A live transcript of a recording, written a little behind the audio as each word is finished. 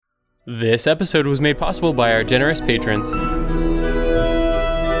This episode was made possible by our generous patrons.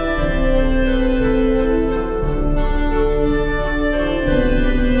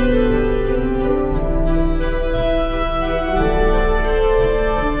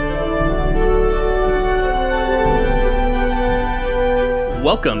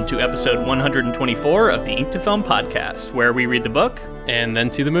 Welcome to episode 124 of the Ink to Film podcast, where we read the book And then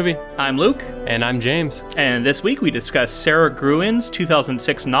see the movie. I'm Luke. And I'm James. And this week we discuss Sarah Gruen's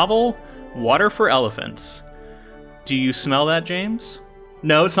 2006 novel, Water for Elephants. Do you smell that, James?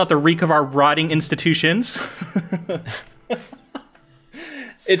 No, it's not the reek of our rotting institutions.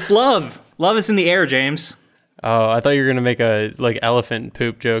 It's love. Love is in the air, James. Oh, I thought you were going to make a elephant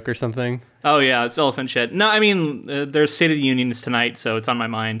poop joke or something. Oh, yeah, it's elephant shit. No, I mean, there's State of the Union tonight, so it's on my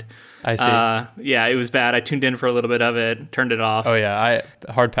mind. I see. Yeah, it was bad. I tuned in for a little bit of it, turned it off. Oh, yeah,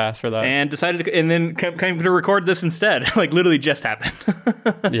 hard pass for that. And decided to, and then came to record this instead. Like, literally just happened.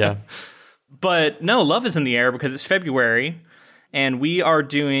 Yeah. But no, love is in the air because it's February, and we are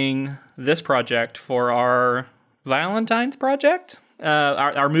doing this project for our Valentine's project.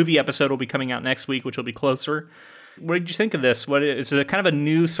 Our movie episode will be coming out next week, which will be closer. What did you think of this? It's a kind of a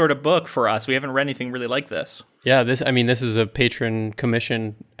new sort of book for us. We haven't read anything really like this. Yeah, this is a patron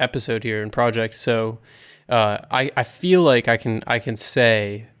commission episode here and project. So I feel like I can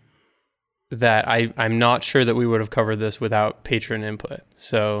say that I'm not sure that we would have covered this without patron input.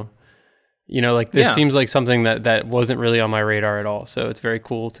 So, this seems like something that wasn't really on my radar at all. So it's very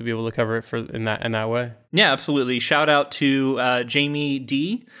cool to be able to cover it in that way. Yeah, absolutely. Shout out to Jamie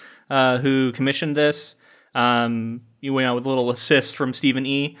D, who commissioned this. With a little assist from Stephen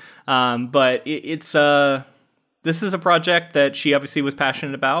E. But this is a project that she obviously was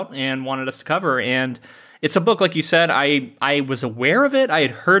passionate about and wanted us to cover. And it's a book, like you said, I was aware of it. I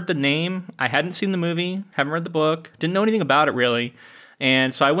had heard the name. I hadn't seen the movie, haven't read the book, didn't know anything about it really.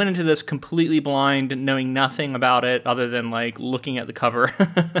 And so I went into this completely blind, knowing nothing about it other than like looking at the cover.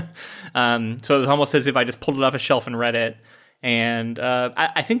 So it was almost as if I just pulled it off a shelf and read it. And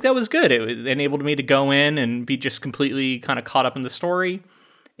I think that was good. It enabled me to go in and be just completely kind of caught up in the story.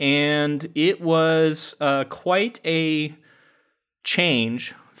 And it was quite a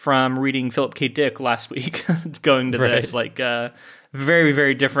change from reading Philip K. Dick last week, going to this, very,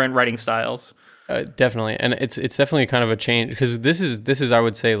 very different writing styles. Definitely. And it's definitely kind of a change because this is, I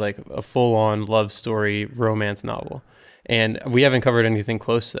would say, like a full-on love story romance novel. And we haven't covered anything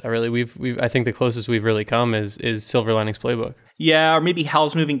close to that, really. I think the closest we've really come is Silver Linings Playbook. Yeah, or maybe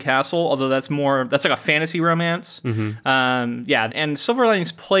Howl's Moving Castle, although that's like a fantasy romance. Mm-hmm. And Silver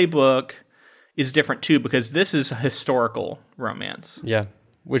Linings Playbook is different too because this is a historical romance. Yeah,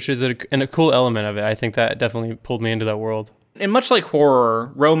 which is a cool element of it. I think that definitely pulled me into that world. And much like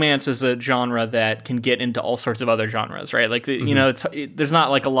horror, romance is a genre that can get into all sorts of other genres, right? Like, there's not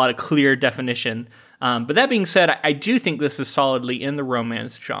like a lot of clear definition. But that being said, I do think this is solidly in the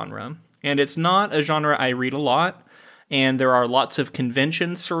romance genre. And it's not a genre I read a lot. And there are lots of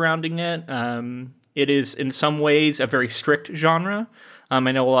conventions surrounding it. It is, in some ways, a very strict genre. I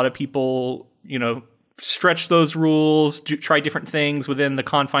know a lot of people, stretch those rules, try different things within the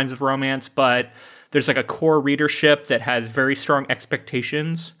confines of romance, but there's like a core readership that has very strong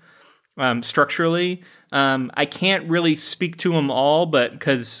expectations structurally. I can't really speak to them all, but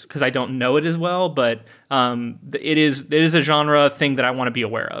because I don't know it as well. But it is a genre thing that I want to be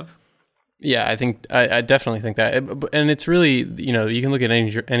aware of. Yeah, I think I definitely think that, and it's really you can look at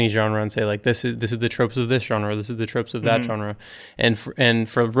any genre and say like this is the tropes of this genre, this is the tropes of that genre, and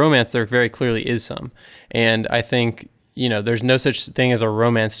for romance there very clearly is some, and I think. There's no such thing as a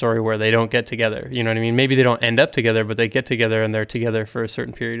romance story where they don't get together. You know what I mean? Maybe they don't end up together, but they get together and they're together for a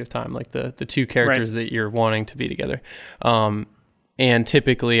certain period of time, like the two characters that you're wanting to be together. And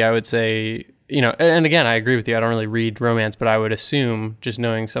typically I would say, and again, I agree with you. I don't really read romance, but I would assume, just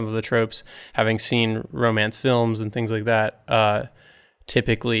knowing some of the tropes, having seen romance films and things like that,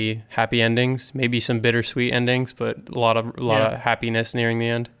 typically happy endings, maybe some bittersweet endings, but a lot of happiness nearing the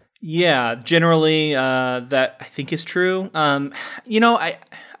end. Yeah, generally that I think is true. I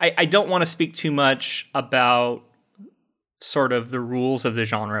don't want to speak too much about sort of the rules of the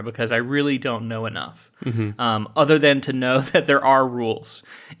genre because I really don't know enough, other than to know that there are rules,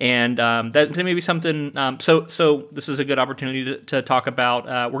 and that may be something. So this is a good opportunity to talk about.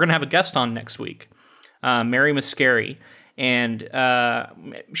 We're going to have a guest on next week, Mary Mascari. And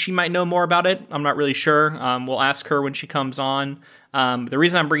she might know more about it. I'm not really sure. We'll ask her when she comes on. The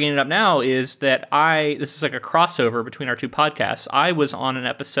reason I'm bringing it up now is that this is like a crossover between our two podcasts. I was on an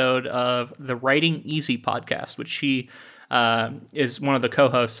episode of the Writing Easy podcast, which she is one of the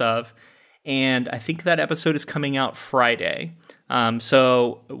co-hosts of. And I think that episode is coming out Friday.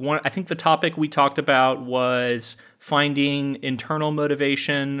 I think the topic we talked about was finding internal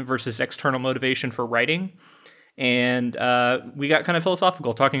motivation versus external motivation for writing. And we got kind of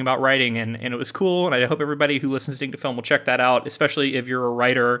philosophical talking about writing, and it was cool. And I hope everybody who listens to Ding to Film will check that out, especially if you're a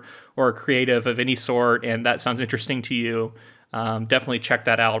writer or a creative of any sort and that sounds interesting to you. Definitely check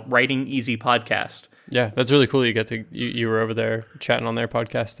that out. Writing Easy Podcast. Yeah, that's really cool. You were over there chatting on their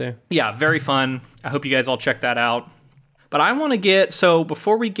podcast too. Yeah, very fun. I hope you guys all check that out. But I want to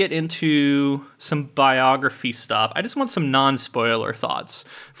before we get into some biography stuff, I just want some non-spoiler thoughts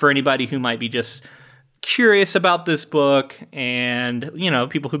for anybody who might be just curious about this book and,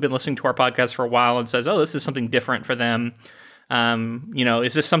 people who've been listening to our podcast for a while and says, oh, this is something different for them.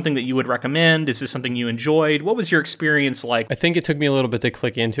 Is this something that you would recommend? Is this something you enjoyed? What was your experience like? I think it took me a little bit to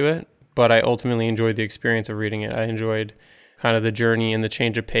click into it, but I ultimately enjoyed the experience of reading it. I enjoyed kind of the journey and the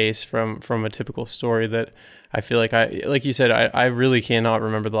change of pace from a typical story that I feel like you said, I really cannot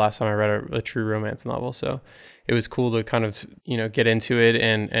remember the last time I read a true romance novel. So it was cool to kind of, get into it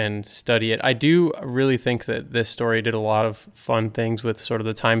and study it. I do really think that this story did a lot of fun things with sort of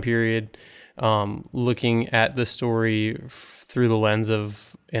the time period, looking at the story through the lens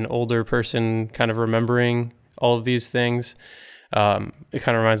of an older person kind of remembering all of these things. It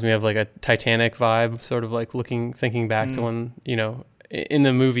kind of reminds me of like a Titanic vibe, sort of like thinking back to when, in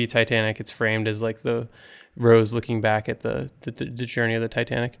the movie Titanic, it's framed as like the Rose looking back at the journey of the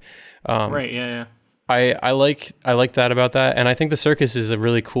Titanic. Right. Yeah. I like that about that. And I think the circus is a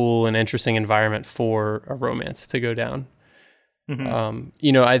really cool and interesting environment for a romance to go down.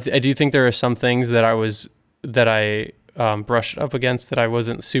 Mm-hmm. I do think there are some things that I brushed up against that I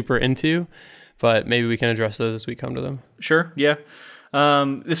wasn't super into, but maybe we can address those as we come to them. Sure. Yeah.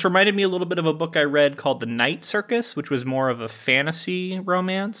 This reminded me a little bit of a book I read called The Night Circus, which was more of a fantasy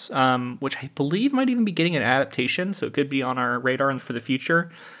romance, which I believe might even be getting an adaptation, so it could be on our radar for the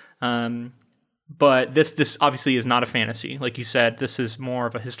future. But this obviously is not a fantasy. Like you said, this is more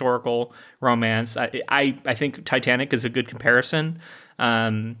of a historical romance. I think Titanic is a good comparison.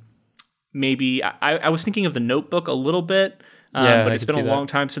 Maybe I was thinking of The Notebook a little bit, but it's been a long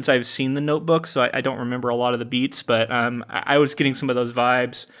time since I've seen The Notebook, so I don't remember a lot of the beats, but I was getting some of those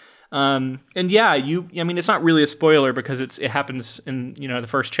vibes. And yeah, it's not really a spoiler because it happens in, the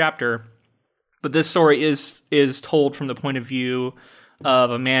first chapter, but this story is told from the point of view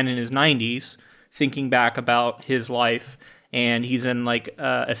of a man in his 90s thinking back about his life, and he's in like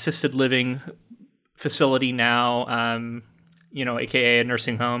assisted living facility now, aka a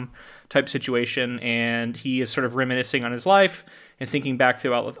nursing home type situation, and he is sort of reminiscing on his life and thinking back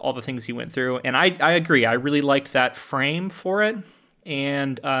through all the things he went through. And I agree. I really liked that frame for it.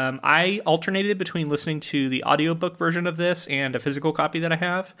 And I alternated between listening to the audiobook version of this and a physical copy that I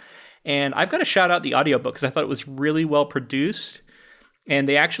have. And I've got to shout out the audiobook because I thought it was really well produced. And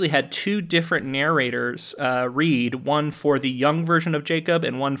they actually had two different narrators read, one for the young version of Jacob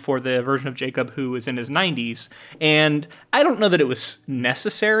and one for the version of Jacob who was in his 90s. And I don't know that it was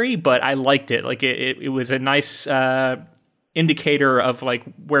necessary, but I liked it. Like it was a nice indicator of like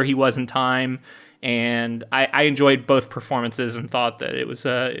where he was in time. And I enjoyed both performances and thought that it was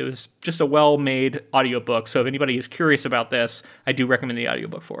just a well-made audiobook. So if anybody is curious about this, I do recommend the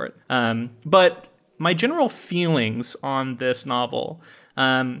audiobook for it. But my general feelings on this novel,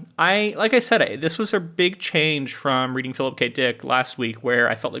 like I said, this was a big change from reading Philip K. Dick last week, where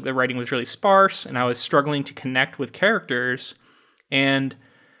I felt like the writing was really sparse and I was struggling to connect with characters. And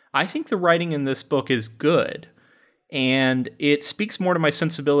I think the writing in this book is good. And it speaks more to my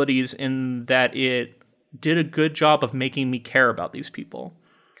sensibilities in that it did a good job of making me care about these people.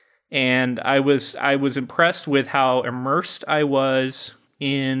 And I was impressed with how immersed I was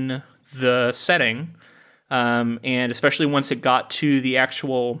in the setting, and especially once it got to the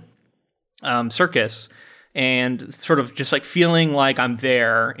actual circus, and sort of just like feeling like I'm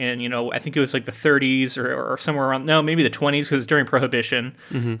there. And I think it was like the 30s or somewhere around, no, maybe the 20s, because during Prohibition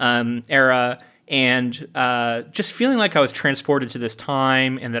era, and just feeling like I was transported to this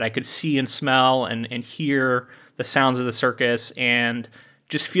time, and that I could see and smell and hear the sounds of the circus, and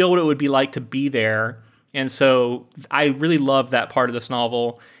just feel what it would be like to be there. And so I really love that part of this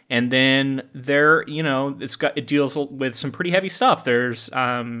novel. And then it deals with some pretty heavy stuff. There's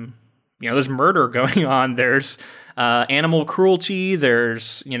there's murder going on. There's animal cruelty.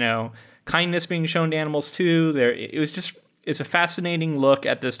 There's kindness being shown to animals too. It's a fascinating look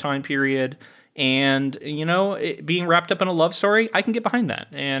at this time period, and it being wrapped up in a love story, I can get behind that,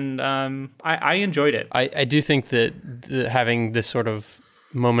 and I enjoyed it. I do think that having this sort of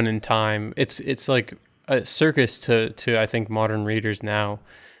moment in time, it's like a circus to I think modern readers now.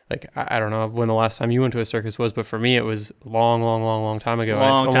 like I don't know when the last time you went to a circus was, but for me it was long time ago.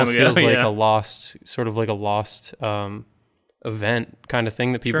 Long it time almost ago, feels like yeah. a lost event kind of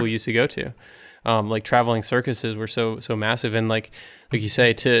thing that people used to go to. Like traveling circuses were so massive, and like you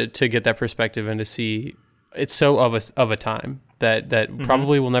say, to get that perspective and to see it's so of a time that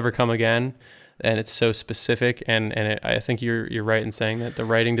probably will never come again, and it's so specific, and I think you're right in saying that the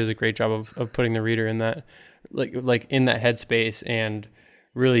writing does a great job of putting the reader in that like in that headspace, and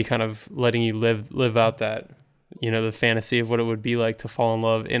really kind of letting you live out that, the fantasy of what it would be like to fall in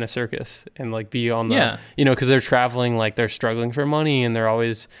love in a circus and like be on the, because they're traveling, like they're struggling for money, and they're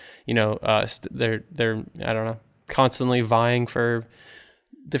always, they're I don't know, constantly vying for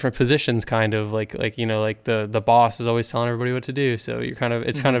different positions, kind of like the boss is always telling everybody what to do. So you're kind of,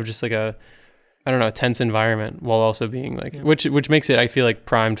 it's kind of just like a, I don't know, a tense environment, while also being like, which makes it, I feel like,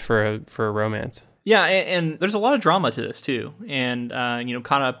 primed for a romance. Yeah, and there's a lot of drama to this too, and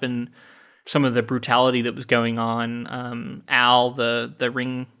caught up in some of the brutality that was going on. Al,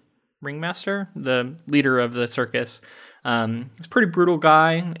 the ringmaster, the leader of the circus, he's a pretty brutal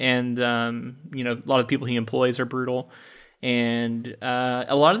guy, and a lot of the people he employs are brutal, and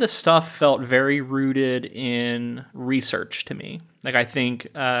a lot of this stuff felt very rooted in research to me. Like, I think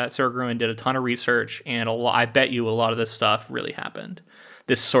Sarah Gruen did a ton of research, and I bet you a lot of this stuff really happened.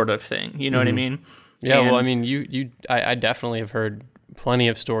 This sort of thing, you know what I mean? Yeah, well, I mean, I definitely have heard plenty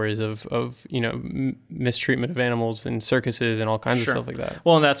of stories of mistreatment of animals in circuses and all kinds of stuff like that.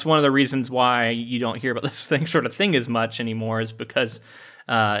 Well, and that's one of the reasons why you don't hear about this sort of thing as much anymore, is because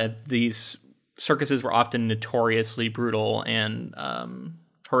these circuses were often notoriously brutal and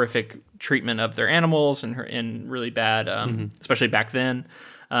horrific treatment of their animals, and really bad, especially back then,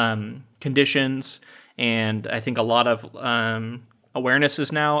 conditions. And I think a lot of awareness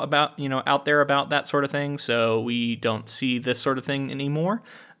is now about, out there about that sort of thing. So we don't see this sort of thing anymore.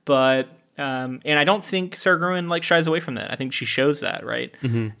 But, and I don't think Sarah Gruen shies away from that. I think she shows that, right?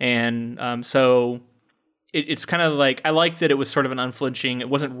 And so it's kind of like, I like that it was sort of an unflinching, it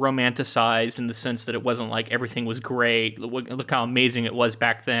wasn't romanticized in the sense that it wasn't like everything was great. Look how amazing it was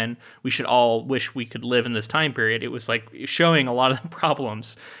back then. We should all wish we could live in this time period. It was like showing a lot of the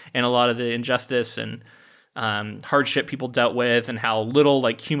problems and a lot of the injustice and hardship people dealt with, and how little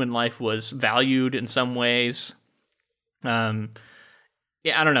human life was valued in some ways. I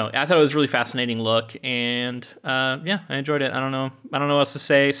don't know. I thought it was a really fascinating look, and I enjoyed it. I don't know what else to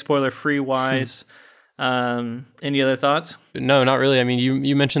say, spoiler free wise. Any other thoughts? No, not really. I mean,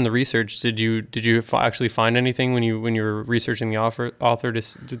 you mentioned the research. Did you actually find anything when you were researching the author?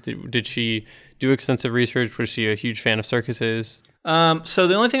 Did she do extensive research? Was she a huge fan of circuses? So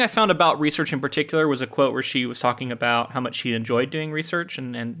the only thing I found about research in particular was a quote where she was talking about how much she enjoyed doing research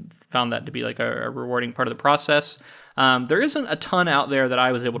and found that to be a rewarding part of the process. There isn't a ton out there that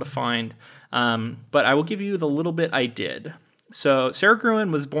I was able to find, but I will give you the little bit I did. So Sarah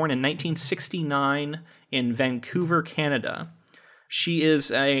Gruen was born in 1969 in Vancouver, Canada. She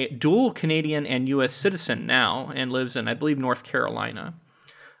is a dual Canadian and U.S. citizen now, and lives in, I believe, North Carolina.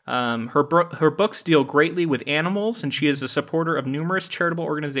 Her books deal greatly with animals, and she is a supporter of numerous charitable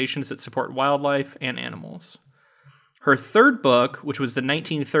organizations that support wildlife and animals. Her third book, which was the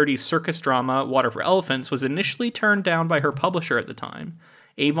 1930s circus drama Water for Elephants, was initially turned down by her publisher at the time,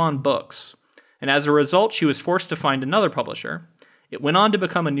 Avon Books, and as a result, she was forced to find another publisher. It went on to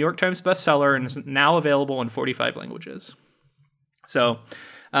become a New York Times bestseller and is now available in 45 languages. So,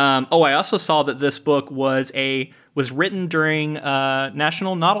 I also saw that this book was written during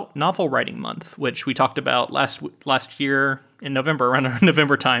National Novel Writing Month, which we talked about last year in November, around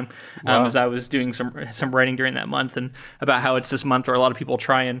November time, as I was doing some writing during that month, and about how it's this month where a lot of people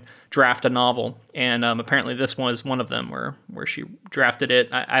try and draft a novel, and apparently this one was one of them where she drafted it.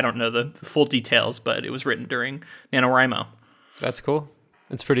 I don't know the full details, but it was written during NaNoWriMo. That's cool.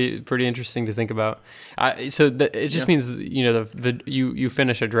 It's pretty interesting to think about. It just means you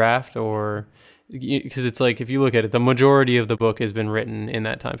finish a draft, or because it's like, if you look at it, the majority of the book has been written in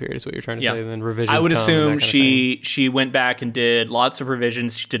that time period, is what you're trying to say. And then revisions. I would assume she went back and did lots of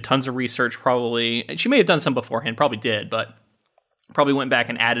revisions. She did tons of research, probably. She may have done some beforehand, probably did, but probably went back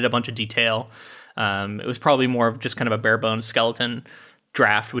and added a bunch of detail. It was probably more of just kind of a bare bones skeleton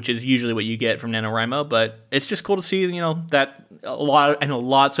draft, which is usually what you get from NaNoWriMo, but it's just cool to see, that I know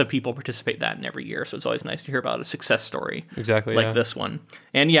lots of people participate in that every year, so it's always nice to hear about a success story like this one.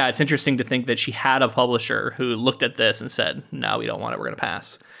 And it's interesting to think that she had a publisher who looked at this and said, no, we don't want it, we're going to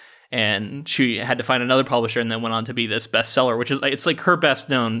pass. And she had to find another publisher, and then went on to be this bestseller, which is it's like her best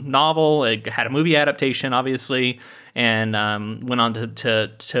known novel. It had a movie adaptation, obviously, and went on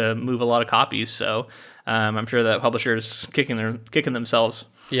to move a lot of copies. So I'm sure that publishers kicking themselves.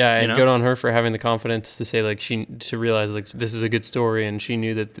 Yeah, and good on her for having the confidence to say, like, to realize, like, this is a good story, and she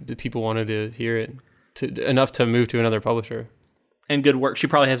knew that the people wanted to hear it enough to move to another publisher. And good work. She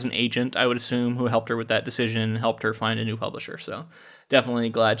probably has an agent, I would assume, who helped her with that decision, helped her find a new publisher. So definitely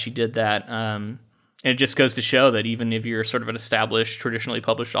glad she did that. And it just goes to show that even if you're sort of an established, traditionally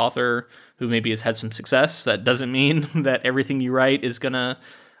published author who maybe has had some success, that doesn't mean that everything you write is going to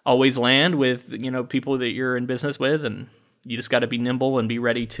always land with, people that you're in business with. And you just got to be nimble and be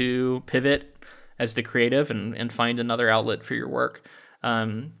ready to pivot as the creative and find another outlet for your work.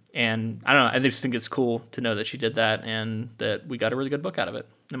 And I don't know, I just think it's cool to know that she did that and that we got a really good book out of it,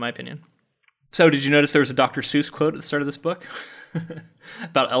 in my opinion. So did you notice there was a Dr. Seuss quote at the start of this book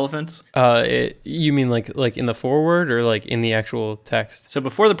about elephants? You mean like in the foreword or like in the actual text? So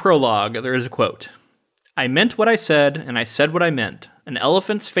before the prologue, there is a quote. I meant what I said, and I said what I meant. An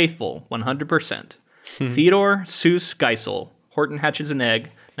elephant's faithful, 100%. Theodore Seuss Geisel, Horton Hatches an Egg,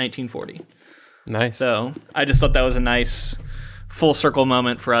 1940. Nice. So I just thought that was a nice full circle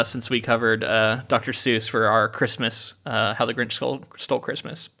moment for us since we covered Dr. Seuss for our Christmas, How the Grinch Stole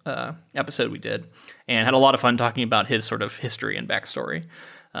Christmas episode we did, and had a lot of fun talking about his sort of history and backstory.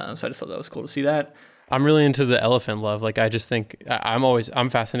 So I just thought that was cool to see that. I'm really into the elephant love. Like, I just think I'm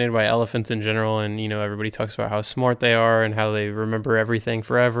fascinated by elephants in general. And, everybody talks about how smart they are and how they remember everything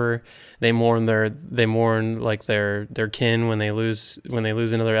forever. They mourn like their kin when they lose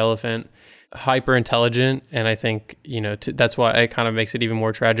another elephant. Hyper intelligent. And I think, that's why it kind of makes it even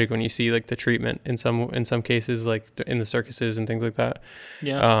more tragic when you see like the treatment in some cases, like in the circuses and things like that.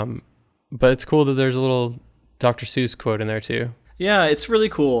 Yeah. But it's cool that there's a little Dr. Seuss quote in there too. Yeah, it's really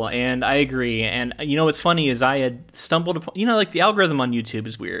cool, and I agree. And what's funny is I had stumbled upon, like the algorithm on YouTube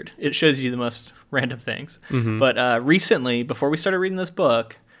is weird. It shows you the most random things. Mm-hmm. But recently, before we started reading this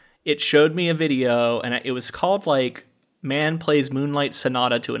book, it showed me a video, and it was called like Man Plays Moonlight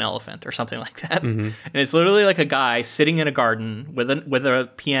Sonata to an Elephant or something like that. Mm-hmm. And it's literally like a guy sitting in a garden with a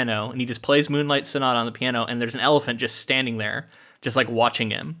piano, and he just plays Moonlight Sonata on the piano, and there's an elephant just standing there, just like watching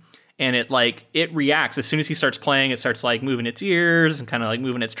him. And it reacts as soon as he starts playing. It starts like moving its ears and kind of like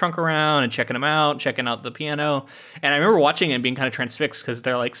moving its trunk around and checking out the piano. And I remember watching it and being kind of transfixed because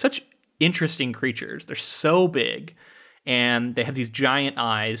they're like such interesting creatures. They're so big, and they have these giant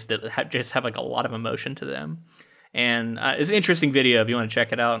eyes that just have like a lot of emotion to them. And it's an interesting video if you want to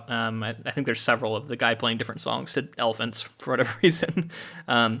check it out. I think there's several of the guy playing different songs to elephants for whatever reason.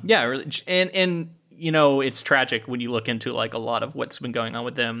 Yeah, really, and it's tragic when you look into like a lot of what's been going on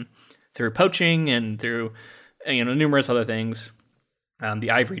with them through poaching and through, numerous other things. The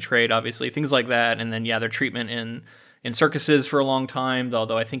ivory trade, obviously, things like that. And then, their treatment in circuses for a long time,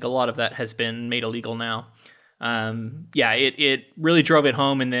 although I think a lot of that has been made illegal now. It really drove it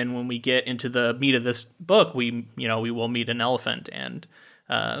home. And then when we get into the meat of this book, we will meet an elephant, and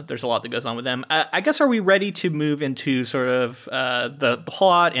there's a lot that goes on with them. I guess, are we ready to move into sort of the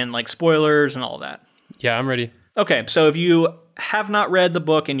plot and like spoilers and all of that? Yeah, I'm ready. Okay, so if you have not read the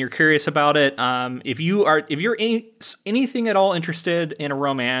book and you're curious about it, if you're anything at all interested in a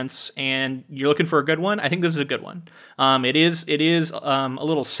romance and you're looking for a good one, I think this is a good one. It is a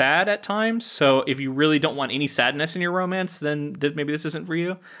little sad at times, so if you really don't want any sadness in your romance, then maybe this isn't for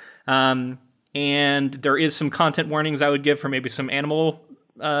you. And there is some content warnings I would give for maybe some animal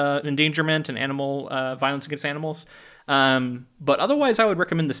endangerment and animal violence against animals. But otherwise, I would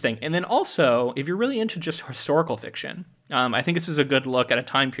recommend this thing. And then also, if you're really into just historical fiction, I think this is a good look at a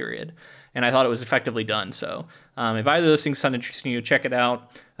time period. And I thought it was effectively done. So if either of those things sound interesting to you, check it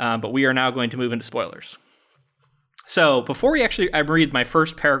out. But we are now going to move into spoilers. So before I read my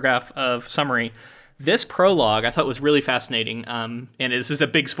first paragraph of summary, this prologue I thought was really fascinating. And this is a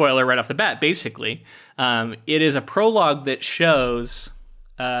big spoiler right off the bat, basically. It is a prologue that shows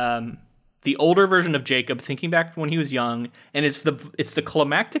the older version of Jacob thinking back when he was young, and it's the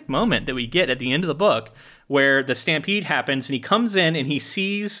climactic moment that we get at the end of the book where the stampede happens and he comes in and he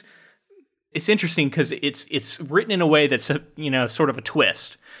sees. It's interesting because it's written in a way that's sort of a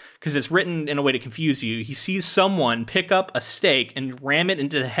twist, because it's written in a way to confuse you. He sees someone pick up a stake and ram it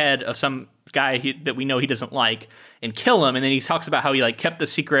into the head of some guy that we know he doesn't like and kill him, and then he talks about how he like kept the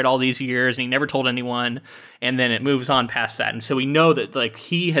secret all these years and he never told anyone, and then it moves on past that. And so we know that like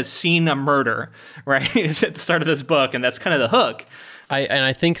he has seen a murder, right? It's at the start of this book, and that's kind of the hook.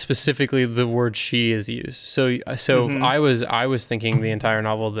 I think specifically the word "she" is used. So mm-hmm. I was thinking the entire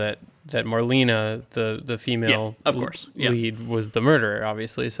novel that Marlena, the female lead, was the murderer,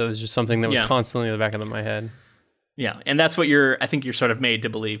 obviously. So it's just something that was constantly in the back of my head. Yeah, and that's what I think you're sort of made to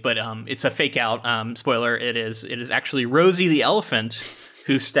believe, but it's a fake out. Spoiler: it is actually Rosie the elephant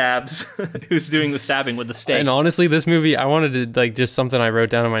who stabs, who's doing the stabbing with the stake. And honestly, this movie, I wanted to like just something I wrote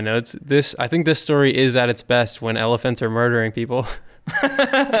down in my notes. I think this story is at its best when elephants are murdering people.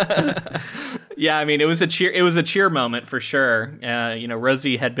 Yeah, I mean, it was a cheer moment for sure.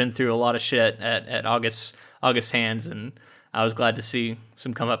 Rosie had been through a lot of shit at August's hands, and I was glad to see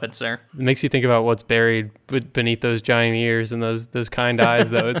some comeuppance there. It makes you think about what's buried beneath those giant ears and those kind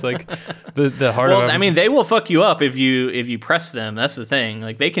eyes, though. It's like the heart of. I mean, they will fuck you up if you press them. That's the thing.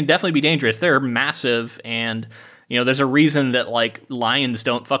 Like, they can definitely be dangerous. They're massive, and there's a reason that like lions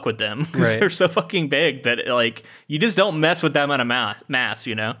don't fuck with them because right. They're so fucking big that like you just don't mess with that amount of mass.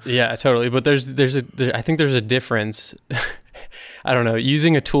 Yeah, totally. But I think there's a difference. I don't know.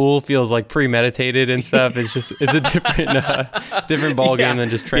 Using a tool feels like premeditated and stuff. It's a different ball game than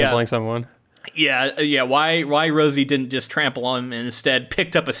just trampling someone. Yeah. Why Rosie didn't just trample him and instead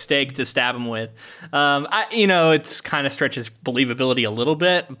picked up a stake to stab him with? It's kind of stretches believability a little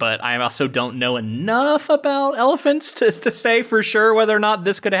bit, but I also don't know enough about elephants to say for sure whether or not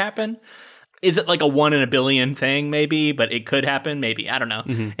this could happen. Is it like a 1 in a billion thing? Maybe, but it could happen. Maybe, I don't know.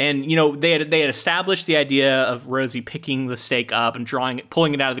 Mm-hmm. And they had established the idea of Rosie picking the stake up and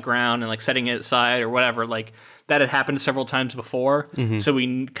pulling it out of the ground and like setting it aside or whatever. Like that had happened several times before, mm-hmm. So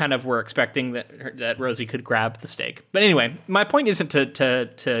we kind of were expecting that Rosie could grab the stake. But anyway, my point isn't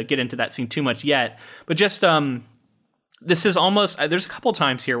to get into that scene too much yet, but just this is almost, there's a couple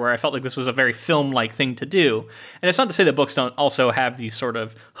times here where I felt like this was a very film-like thing to do. And it's not to say that books don't also have these sort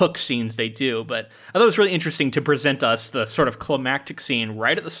of hook scenes they do, but I thought it was really interesting to present us the sort of climactic scene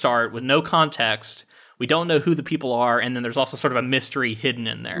right at the start with no context. We don't know who the people are, and then there's also sort of a mystery hidden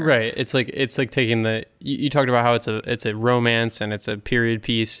in there. Right. It's like taking you talked about how it's a romance and it's a period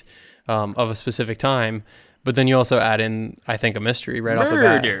piece of a specific time. But then you also add in, I think, a mystery right off the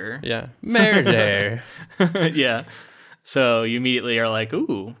bat. Murder. Yeah. Murder. Yeah. So you immediately are like,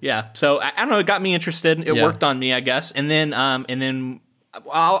 ooh, yeah. So I don't know. It got me interested. It worked on me, I guess. And then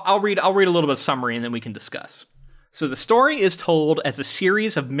I'll read a little bit of summary, and then we can discuss. So the story is told as a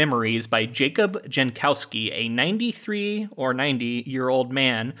series of memories by Jacob Jankowski, a 93 or 90-year-old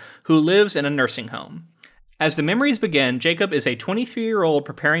man who lives in a nursing home. As the memories begin, Jacob is a 23-year-old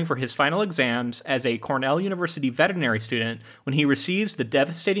preparing for his final exams as a Cornell University veterinary student when he receives the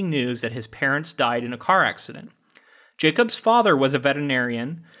devastating news that his parents died in a car accident. Jacob's father was a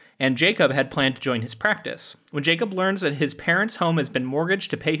veterinarian, and Jacob had planned to join his practice. When Jacob learns that his parents' home has been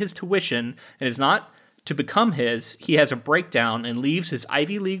mortgaged to pay his tuition and is not to become his, he has a breakdown and leaves his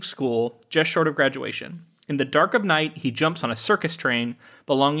Ivy League school just short of graduation. In the dark of night, he jumps on a circus train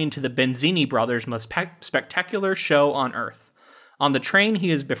belonging to the Benzini brothers' most spectacular show on Earth. On the train, he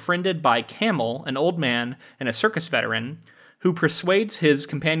is befriended by Camel, an old man and a circus veteran, who persuades his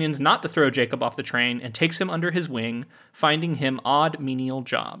companions not to throw Jacob off the train and takes him under his wing, finding him odd menial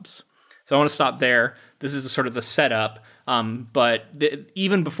jobs. So I want to stop there. This is sort of the setup. But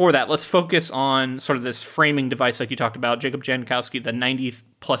even before that, let's focus on sort of this framing device like you talked about, Jacob Jankowski, the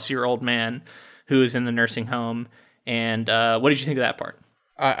 90-plus-year-old man who is in the nursing home. And what did you think of that part?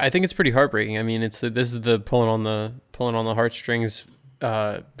 I think it's pretty heartbreaking. I mean, this is the pulling on the heartstrings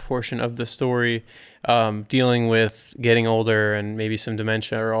portion of the story, dealing with getting older and maybe some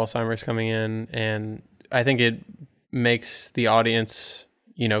dementia or Alzheimer's coming in. And I think it makes the audience,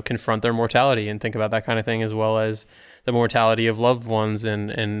 confront their mortality and think about that kind of thing, as well as the mortality of loved ones.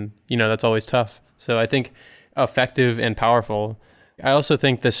 And that's always tough. So I think effective and powerful. I also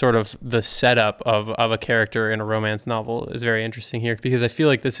think this sort of the setup of a character in a romance novel is very interesting here, because I feel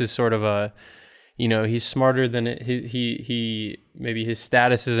like this is sort of a, he's smarter than he maybe his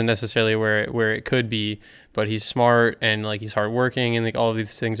status isn't necessarily where it could be, but he's smart and like he's hardworking, and like all of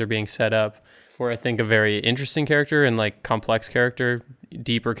these things are being set up for, I think, a very interesting character and like complex character,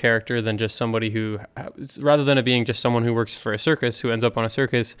 deeper character than just somebody who, rather than it being just someone who works for a circus who ends up on a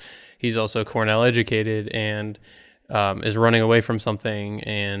circus, he's also Cornell educated and is running away from something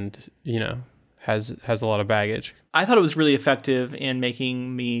and has a lot of baggage. I thought it was really effective in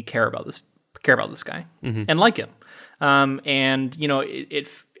making me care about this guy, mm-hmm. and like him.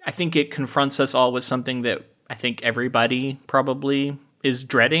 I think it confronts us all with something that I think everybody probably is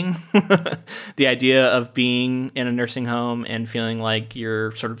dreading. The idea of being in a nursing home and feeling like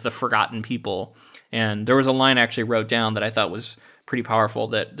you're sort of the forgotten people. And there was a line I actually wrote down that I thought was pretty powerful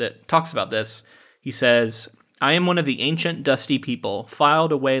that talks about this. He says, "I am one of the ancient dusty people,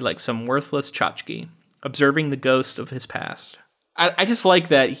 filed away like some worthless tchotchke, observing the ghost of his past." I just like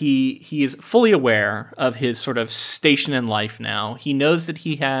that he is fully aware of his sort of station in life now. He knows that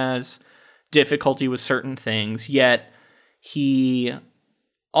he has difficulty with certain things, yet he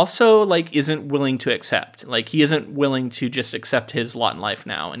also like isn't willing to accept. Like he isn't willing to just accept his lot in life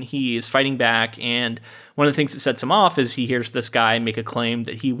now, and he is fighting back. And one of the things that sets him off is he hears this guy make a claim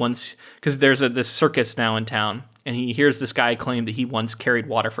that he once, because there's this circus now in town, and he hears this guy claim that he once carried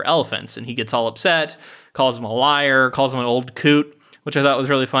water for elephants, and he gets all upset, calls him a liar, calls him an old coot, which I thought was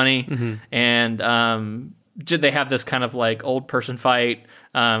really funny. Mm-hmm. And they have this kind of like old person fight.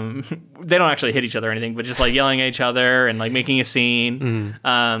 They don't actually hit each other or anything, but just like yelling at each other and like making a scene.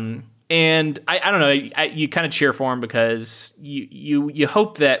 Mm. And I don't know, you kind of cheer for him because you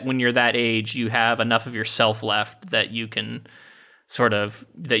hope that when you're that age, you have enough of yourself left that you can sort of,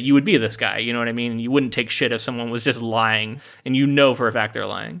 that you would be this guy, you know what I mean? And you wouldn't take shit if someone was just lying and you know for a fact they're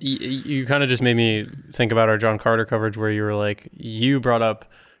lying. You kind of just made me think about our John Carter coverage where you were like, you brought up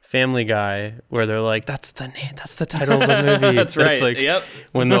Family Guy, where they're like, that's the name, that's the title of the movie. That's right. Like, yep.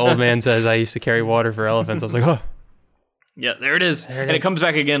 When the old man says, I used to carry water for elephants, I was like, oh. Yeah, there it is. And it comes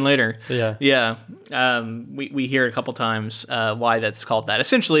back again later. Yeah. Yeah. We hear a couple times why that's called that.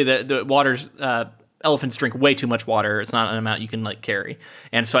 Essentially, the water's... elephants drink way too much water. It's not an amount you can like carry.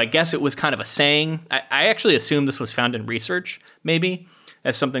 And so I guess it was kind of a saying. I actually assume this was found in research, maybe,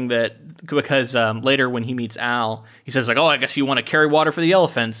 as something that, because later when he meets Al, he says like, oh, I guess you want to carry water for the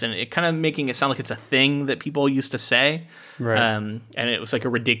elephants. And it kind of making it sound like it's a thing that people used to say. Right. And it was like a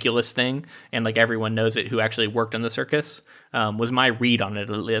ridiculous thing. And like everyone knows it who actually worked in the circus, was my read on it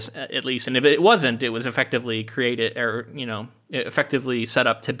at least. And if it wasn't, it was effectively created or, effectively set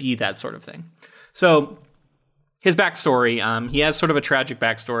up to be that sort of thing. So his backstory, he has sort of a tragic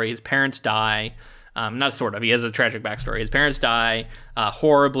backstory. His parents die. Not sort of. He has a tragic backstory. His parents die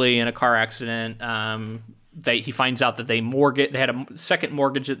horribly in a car accident. He finds out that they had a second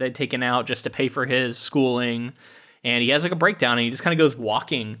mortgage that they'd taken out just to pay for his schooling. And he has like a breakdown and he just kind of goes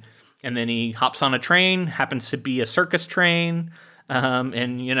walking. And then he hops on a train, happens to be a circus train.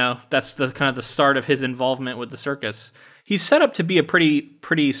 And, that's the kind of the start of his involvement with the circus. He's set up to be a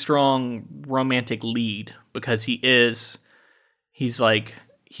pretty strong romantic lead because he's got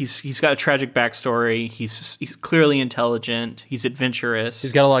a tragic backstory. He's clearly intelligent. He's adventurous.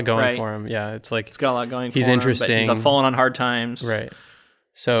 He's got a lot going for him. Yeah, it's like he's got a lot going. He's for interesting. Him, but he's fallen on hard times. Right.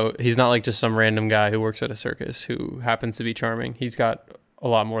 So he's not like just some random guy who works at a circus who happens to be charming. He's got a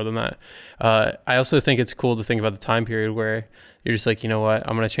lot more than that. I also think it's cool to think about the time period where you're just like, you know what,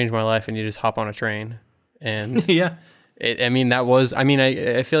 I'm gonna change my life, and you just hop on a train, and yeah.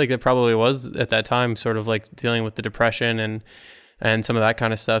 I feel like it probably was at that time sort of like dealing with the Depression and some of that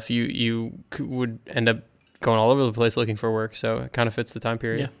kind of stuff. You would end up going all over the place looking for work. So it kind of fits the time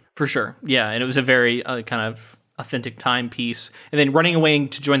period. Yeah, for sure. Yeah. And it was a very kind of authentic timepiece. And then running away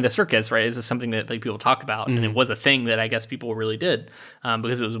to join the circus, right, is something that like people talk about. Mm-hmm. And it was a thing that I guess people really did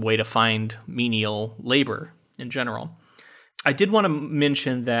because it was a way to find menial labor in general. I did want to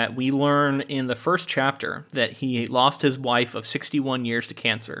mention that we learn in the first chapter that he lost his wife of 61 years to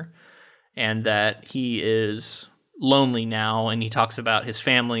cancer and that he is lonely now. And he talks about his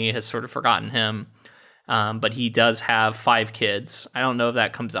family has sort of forgotten him. But he does have 5 kids. I don't know if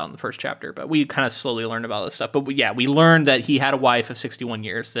that comes out in the first chapter, but we kind of slowly learn about this stuff. But we learned that he had a wife of 61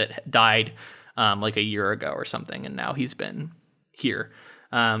 years that died like a year ago or something. And now he's been here.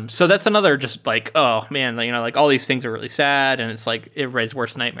 So that's another just like, oh man, like all these things are really sad and it's like everybody's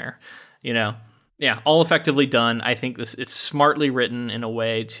worst nightmare, Yeah, all effectively done. I think it's smartly written in a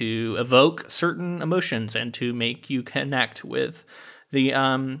way to evoke certain emotions and to make you connect with the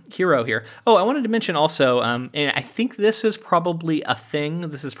hero here. Oh, I wanted to mention also, and I think this is probably a thing.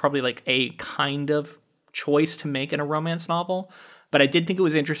 This is probably like a kind of choice to make in a romance novel, but I did think it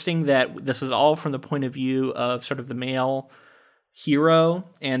was interesting that this was all from the point of view of sort of the male hero,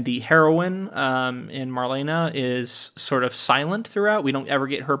 and the heroine in Marlena is sort of silent throughout. We don't ever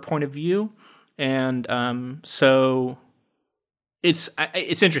get her point of view, and so it's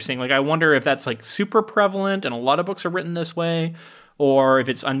interesting. Like I wonder if that's like super prevalent and a lot of books are written this way, or if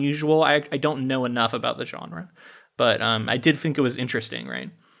it's unusual. I don't know enough about the genre, but I did think it was interesting, right?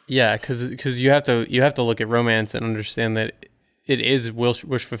 Yeah, because you have to look at romance and understand that it is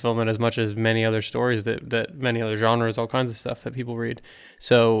wish fulfillment as much as many other stories that many other genres, all kinds of stuff that people read.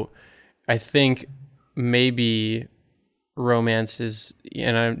 So I think maybe romance is,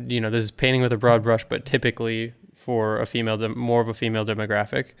 and this is painting with a broad brush, but typically for more of a female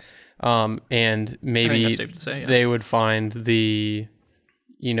demographic. And maybe that's safe to say, yeah. They would find the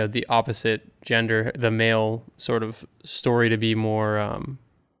opposite gender, the male sort of story to be more,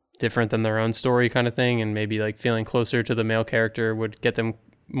 different than their own story kind of thing, and maybe like feeling closer to the male character would get them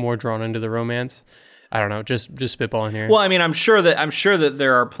more drawn into the romance. I don't know, just spitballing here. Well, I mean, I'm sure that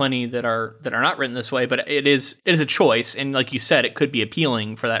there are plenty that are not written this way, but it is a choice, and like you said, it could be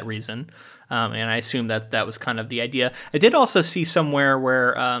appealing for that reason. And I assume that was kind of the idea. I did also see somewhere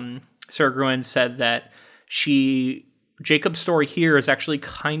where Sarah Gruen said that Jacob's story here is actually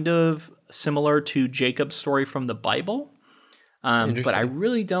kind of similar to Jacob's story from the Bible. But I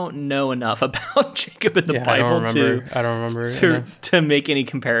really don't know enough about Jacob in the Bible I don't remember to make any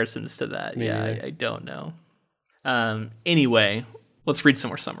comparisons to that. Me neither. I don't know. Anyway, let's read some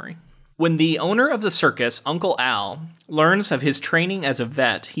more summary. When the owner of the circus, Uncle Al, learns of his training as a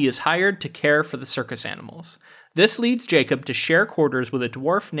vet, he is hired to care for the circus animals. This leads Jacob to share quarters with a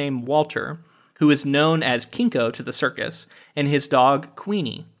dwarf named Walter, who is known as Kinko to the circus, and his dog,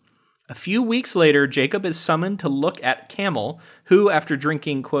 Queenie. A few weeks later, Jacob is summoned to look at Camel, who, after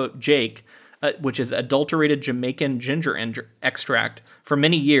drinking, quote, Jake, which is adulterated Jamaican ginger extract, for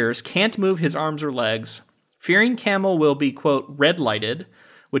many years, can't move his arms or legs. Fearing Camel will be, quote, red-lighted,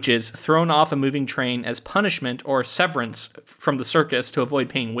 which is thrown off a moving train as punishment or severance from the circus to avoid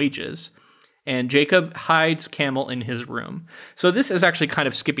paying wages. And Jacob hides Camel in his room. So this is actually kind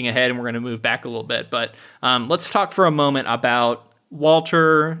of skipping ahead, and we're going to move back a little bit. But let's talk for a moment about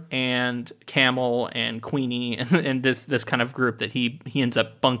Walter and Camel and Queenie and this kind of group that he ends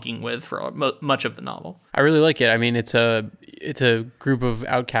up bunking with for much of the novel. I really like it. I mean, it's a group of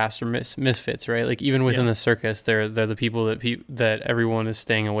outcasts or misfits, right? Like even within the circus, they're the people that everyone is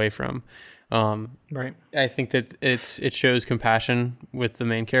staying away from. Right. I think that it shows compassion with the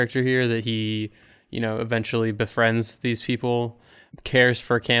main character here, that he, eventually befriends these people, cares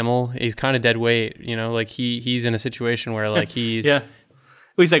for Camel. He's kind of dead weight, like he's in a situation where like he's yeah.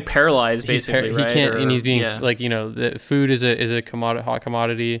 Well, he's like paralyzed basically, right? He can't, and he's being the food is a hot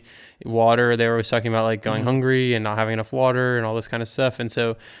commodity. Water, they were always talking about like going hungry and not having enough water and all this kind of stuff. And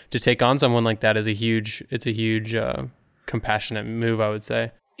so to take on someone like that is a huge compassionate move, I would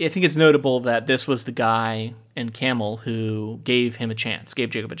say. I think it's notable that this was the guy in Camel who gave Jacob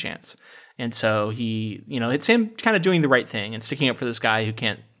a chance. And so he, it's him kind of doing the right thing and sticking up for this guy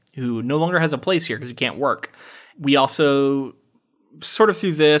who no longer has a place here because he can't work. We also sort of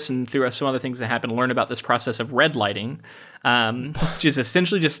through this and through some other things that happen, learn about this process of red lighting, which is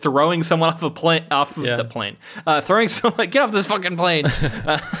essentially just throwing someone off the plane, throwing someone, get off this fucking plane.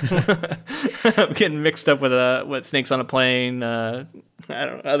 I'm getting mixed up with what Snakes on a Plane. I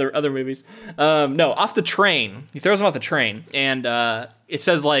don't know, other movies. No, off the train. He throws him off the train, and it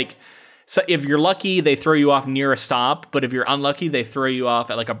says like, so if you're lucky, they throw you off near a stop, but if you're unlucky, they throw you off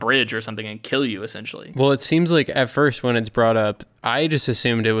at like a bridge or something and kill you, essentially. Well, it seems like at first when it's brought up, I just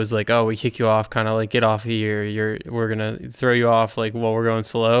assumed it was like, oh, we kick you off, kind of like get off here. We're gonna throw you off like while we're going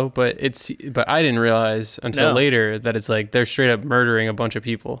slow. But I didn't realize until later that it's like they're straight up murdering a bunch of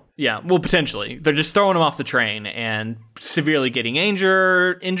people. Yeah, well, potentially they're just throwing them off the train and severely getting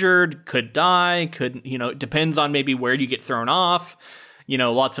injured, could die, it depends on maybe where you get thrown off.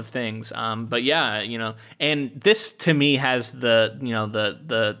 Lots of things. But yeah, and this to me has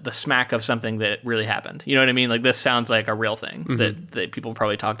the smack of something that really happened. You know what I mean? Like this sounds like a real thing that people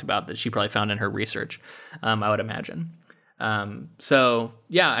probably talked about, that she probably found in her research, I would imagine. So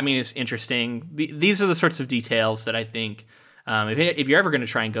yeah, I mean, it's interesting. These are the sorts of details that I think, if you're ever going to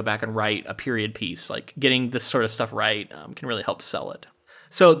try and go back and write a period piece, like getting this sort of stuff right, can really help sell it.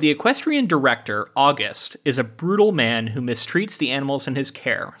 So the equestrian director, August, is a brutal man who mistreats the animals in his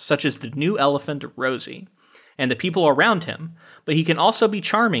care, such as the new elephant, Rosie, and the people around him, but he can also be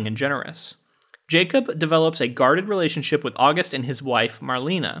charming and generous. Jacob develops a guarded relationship with August and his wife,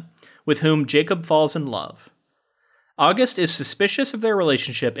 Marlena, with whom Jacob falls in love. August is suspicious of their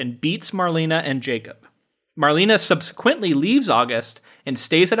relationship and beats Marlena and Jacob. Marlena subsequently leaves August and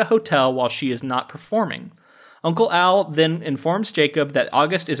stays at a hotel while she is not performing. Uncle Al then informs Jacob that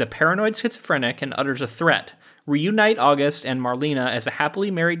August is a paranoid schizophrenic and utters a threat. Reunite August and Marlena as a happily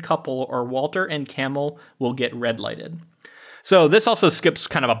married couple, or Walter and Camel will get red-lighted. So this also skips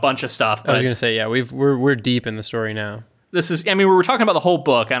kind of a bunch of stuff. I was going to say, yeah, we're deep in the story now. This is, we were talking about the whole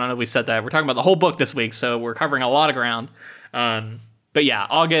book. I don't know if we said that. We're talking about the whole book this week, so we're covering a lot of ground. But yeah,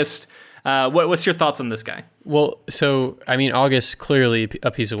 August, what's your thoughts on this guy? Well, so, I mean, August, clearly a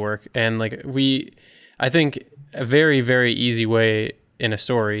piece of work. And like I think a very, very easy way in a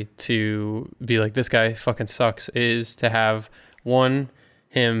story to be like, this guy fucking sucks, is to have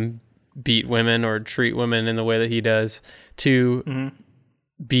him beat women or treat women in the way that he does, to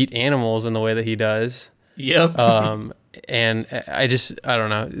beat animals in the way that he does. Yep. And I don't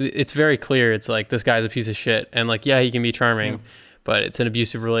know. It's very clear. It's like, this guy's a piece of shit. And like, yeah, he can be charming, but it's an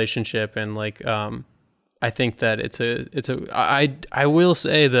abusive relationship. And like, I think that I will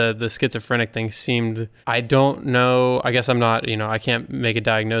say the schizophrenic thing seemed, I don't know, I guess I'm not, I can't make a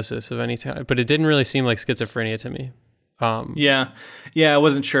diagnosis of any kind, but it didn't really seem like schizophrenia to me. Yeah, I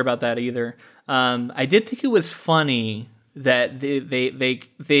wasn't sure about that either. I did think it was funny that they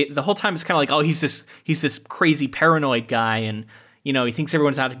the whole time it's kind of like, oh, he's this crazy paranoid guy, and he thinks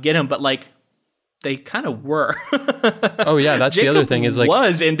everyone's out to get him, but like they kind of were. Oh yeah, that's Jacob the other thing is like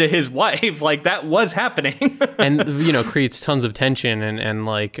was into his wife, like that was happening, and creates tons of tension and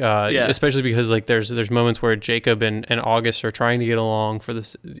like especially because like there's moments where Jacob and August are trying to get along for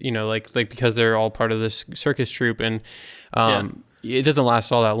this, like because they're all part of this circus troupe, and it doesn't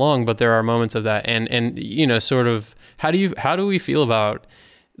last all that long, but there are moments of that, and sort of how do we feel about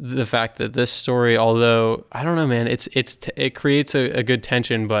the fact that this story, although I don't know, man, it creates a good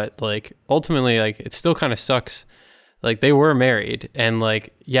tension, but like ultimately, like it still kind of sucks. Like they were married, and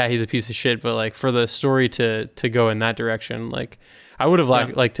like he's a piece of shit, but like for the story to go in that direction, like I would have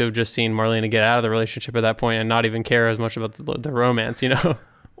liked to have just seen Marlena get out of the relationship at that point and not even care as much about the romance,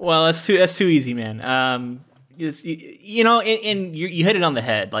 Well, that's too easy, man. And you hit it on the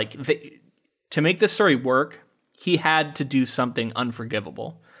head. Like to make this story work, he had to do something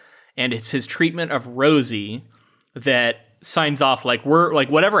unforgivable. And it's his treatment of Rosie that signs off like we're like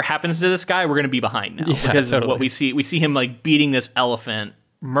whatever happens to this guy, we're going to be behind now because of what we see. We see him like beating this elephant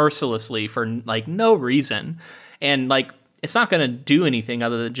mercilessly for like no reason, and like it's not going to do anything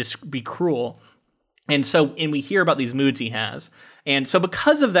other than just be cruel. And we hear about these moods he has, and so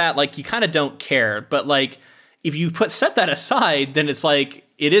because of that, like you kind of don't care. But like if you set that aside, then it's like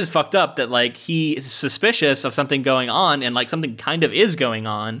it is fucked up that like he is suspicious of something going on, and like something kind of is going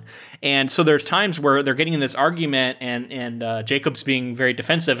on. And so there's times where they're getting in this argument, and Jacob's being very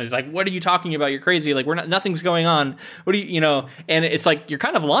defensive. He's like, "What are you talking about? You're crazy. Like nothing's going on. What do you, And it's like, you're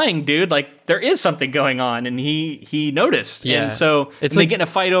kind of lying, dude. Like there is something going on, and he noticed. Yeah. And so they get in a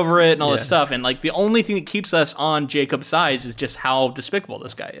fight over it and all this stuff. And like the only thing that keeps us on Jacob's side is just how despicable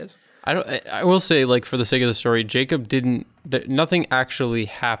this guy is. I will say, like, for the sake of the story, Jacob nothing actually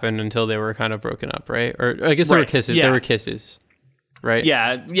happened until they were kind of broken up, right? Or I guess there were kisses. Yeah. There were kisses, right?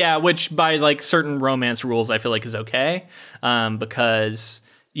 Yeah, which by like certain romance rules, I feel like is okay, because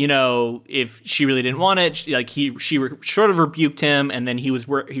if she really didn't want it, like she sort of rebuked him, and then he was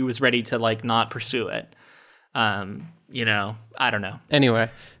ready to like not pursue it. I don't know.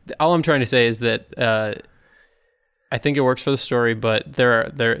 Anyway, all I'm trying to say is that. I think it works for the story, but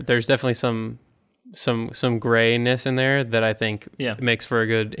there's definitely some grayness in there that I think makes for a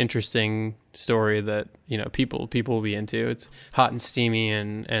good, interesting story that people will be into. It's hot and steamy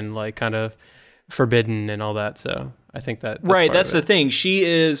and like kind of forbidden and all that. So I think that's right. That's the thing. She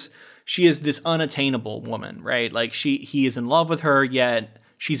is this unattainable woman, right? Like he is in love with her, yet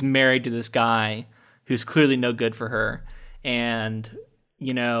she's married to this guy who's clearly no good for her, and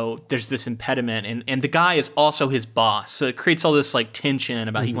there's this impediment, and the guy is also his boss. So it creates all this like tension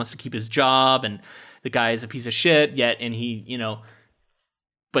about he wants to keep his job, and the guy is a piece of shit, and he,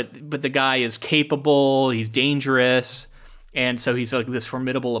 but the guy is capable, he's dangerous. And so he's like this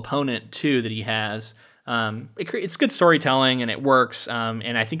formidable opponent too that he has. It's good storytelling and it works.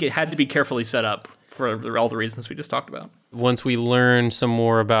 And I think it had to be carefully set up for all the reasons we just talked about. Once we learn some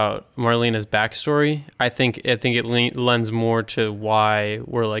more about Marlena's backstory, I think it lends more to why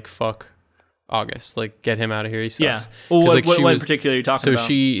we're like, fuck August, like get him out of here. He sucks. Yeah. Well, what in particular are you talking about? So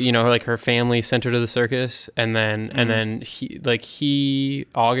she, like her family sent her to the circus, and then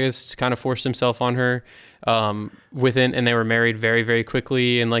August kind of forced himself on her. And they were married very, very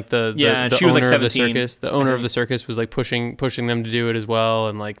quickly, and like the she owner was like of the circus, the owner of the circus was like pushing them to do it as well,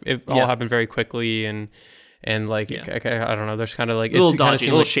 and like it all happened very quickly, and like I don't know, there's kind of like a little dodgy,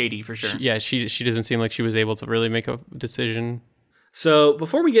 a little shady for sure. She doesn't seem like she was able to really make a decision. So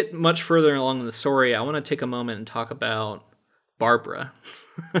before we get much further along in the story, I want to take a moment and talk about Barbara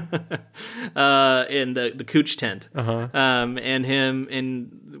in the Cooch tent. And him,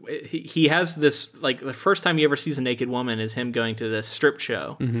 and he has this, like, the first time he ever sees a naked woman is him going to this strip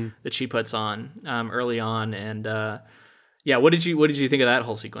show that she puts on early on. And what did you think of that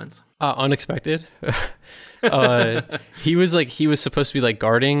whole sequence? Unexpected. He was supposed to be like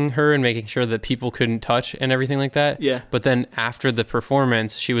guarding her and making sure that people couldn't touch and everything like that. Yeah. But then after the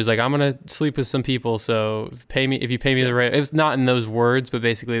performance, she was like, "I'm gonna sleep with some people, so if you pay me the right." It was not in those words, but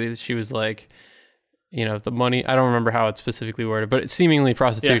basically she was like, the money. I don't remember how it's specifically worded, but seemingly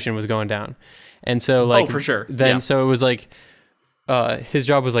prostitution was going down, and so like, for sure. Then so it was like, his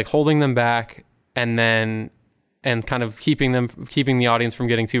job was like holding them back, and kind of keeping the audience from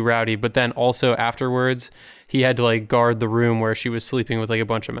getting too rowdy. But then also afterwards, he had to like guard the room where she was sleeping with like a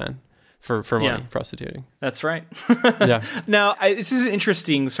bunch of men. for money, prostituting. That's right. Yeah. Now, this is an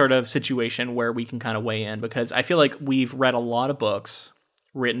interesting sort of situation where we can kind of weigh in, because I feel like we've read a lot of books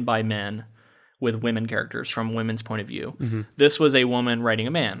written by men with women characters from women's point of view. Mm-hmm. This was a woman writing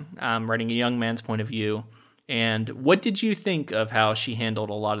a man, writing a young man's point of view. And what did you think of how she handled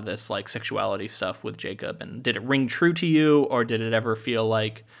a lot of this like sexuality stuff with Jacob? And did it ring true to you, or did it ever feel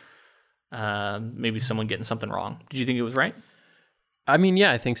like maybe someone getting something wrong? Did you think it was right? I mean,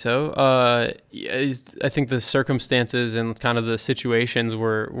 yeah, I think so. I think the circumstances and kind of the situations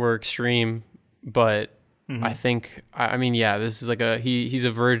were extreme, but I think, I mean, yeah, this is like he's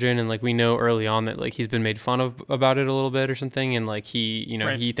a virgin, and like we know early on that like he's been made fun of about it a little bit or something, and like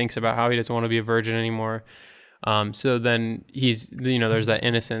he thinks about how he doesn't want to be a virgin anymore. So then there's that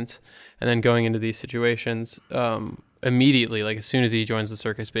innocence, and then going into these situations immediately, like as soon as he joins the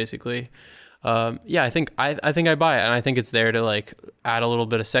circus, basically. I think I buy it, and I think it's there to like add a little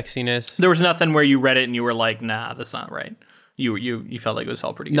bit of sexiness. There was nothing where you read it and you were like, nah, that's not right. You felt like it was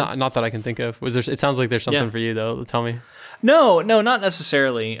all pretty good. Not that I can think of. Was there? It sounds like there's something for you though. Tell me. No, not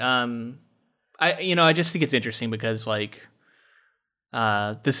necessarily. I just think it's interesting because like,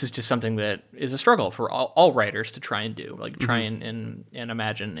 this is just something that is a struggle for all writers to try and do, like try and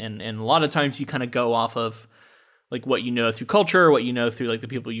imagine. And a lot of times you kind of go off of like what you know through culture, what you know through like the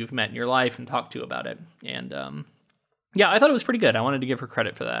people you've met in your life and talked to about it. And I thought it was pretty good. I wanted to give her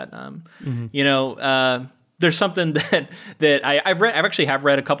credit for that. There's something that I've read. I've actually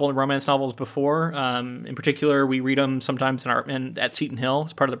read a couple of romance novels before. In particular, we read them sometimes at Seton Hill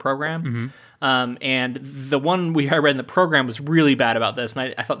as part of the program. And the one I read in the program was really bad about this,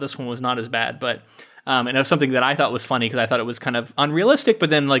 and I thought this one was not as bad. But and it was something that I thought was funny because I thought it was kind of unrealistic.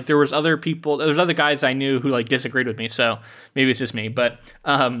 But then like there was other guys I knew who like disagreed with me. So maybe it's just me. But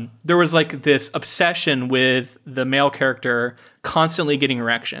there was like this obsession with the male character constantly getting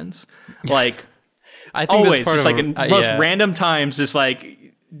erections, like. I think always, that's part just of like in most random times, just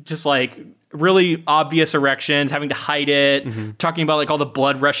like really obvious erections, having to hide it, talking about like all the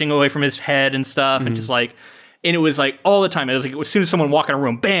blood rushing away from his head and stuff, and just like, and it was like all the time. It was like as soon as someone walked in a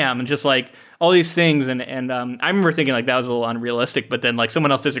room, bam, and just like all these things. And I remember thinking like that was a little unrealistic, but then like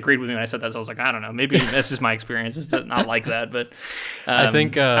someone else disagreed with me when I said that. So I was like, I don't know, maybe that's just my experience. It's not like that, but I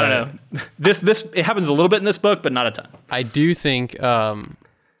think I don't know. This it happens a little bit in this book, but not a ton. I do think.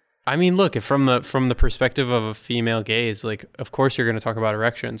 I mean, look, if from the perspective of a female gaze, like, of course you're going to talk about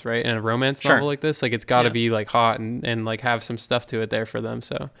erections, right? In a romance novel like this, like, it's got to be, like, hot and, like, have some stuff to it there for them.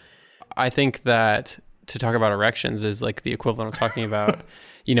 So I think that to talk about erections is, like, the equivalent of talking about,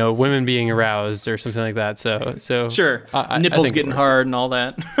 women being aroused or something like that. So sure. Nipples getting hard and all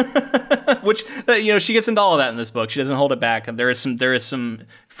that. Which, she gets into all of that in this book. She doesn't hold it back. And there is some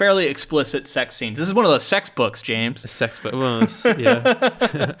fairly explicit sex scenes. This is one of those sex books, James. A sex book. Yeah.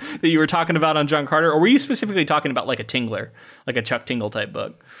 That you were talking about on John Carter. Or were you specifically talking about like a Tingler, like a Chuck Tingle type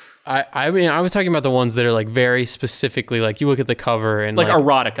book? I mean, I was talking about the ones that are like very specifically, like you look at the cover and like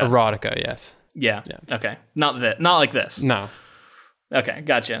erotica. Erotica, yes. Yeah. Okay. Not like this. No. Okay,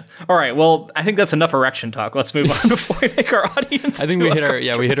 gotcha. All right, well, I think that's enough erection talk. Let's move on before we make our audience. I think we hit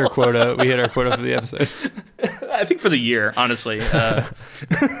our quota. We hit our quota for the episode. I think for the year, honestly. I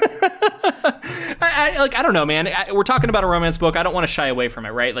don't know, man. We're talking about a romance book. I don't want to shy away from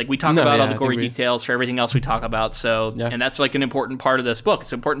it, right? Like we talk about all the gory details for everything else we talk about. So, and that's like an important part of this book.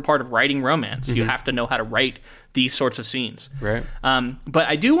 It's an important part of writing romance. You have to know how to write these sorts of scenes. Right. But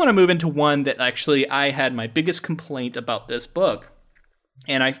I do want to move into one that actually I had my biggest complaint about this book.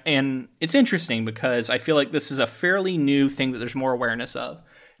 And it's interesting because I feel like this is a fairly new thing that there's more awareness of.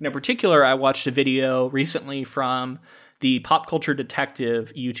 And in particular, I watched a video recently from the Pop Culture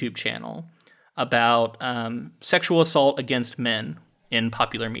Detective YouTube channel about sexual assault against men in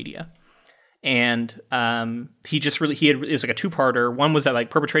popular media. And it was like a two-parter. One was like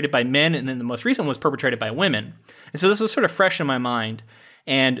perpetrated by men, and then the most recent was perpetrated by women. And so this was sort of fresh in my mind.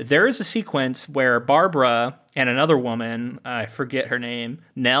 And there is a sequence where Barbara and another woman, I forget her name,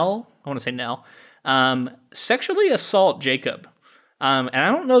 Nell, I want to say Nell, sexually assault Jacob. And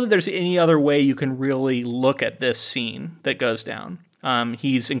I don't know that there's any other way you can really look at this scene that goes down.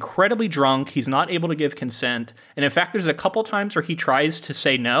 He's incredibly drunk. He's not able to give consent. And in fact, there's a couple times where he tries to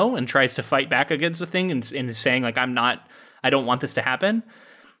say no and tries to fight back against the thing and is saying, like, I don't want this to happen.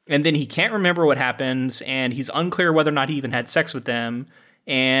 And then he can't remember what happens, and he's unclear whether or not he even had sex with them.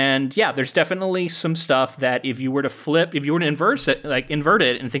 And yeah, there's definitely some stuff that if you were to invert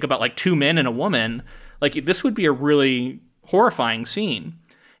it and think about like two men and a woman, like this would be a really horrifying scene.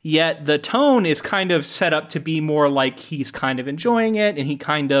 Yet the tone is kind of set up to be more like he's kind of enjoying it and he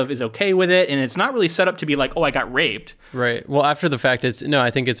kind of is okay with it. And it's not really set up to be like, oh, I got raped. Right. Well, after the fact, I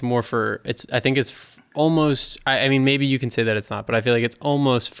think it's more almost, I mean, maybe you can say that it's not, but I feel like it's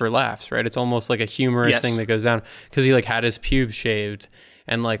almost for laughs, right? It's almost like a humorous thing that goes down because he like had his pubes shaved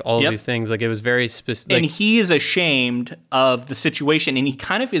and like all of these things. Like it was very specific. And he is ashamed of the situation and he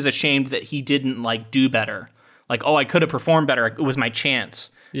kind of is ashamed that he didn't like do better. Like, oh, I could have performed better. It was my chance.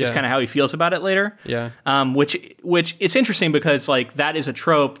 Yeah. Is kind of how he feels about it later. Yeah. Which it's interesting because like that is a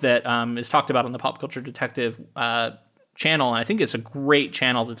trope that is talked about on the Pop Culture Detective channel, and I think it's a great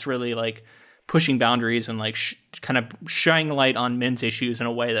channel that's really like pushing boundaries and like kind of shining light on men's issues in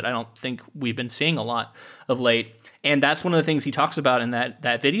a way that I don't think we've been seeing a lot of late. And that's one of the things he talks about in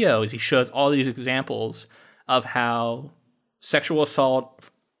that video is he shows all these examples of how sexual assault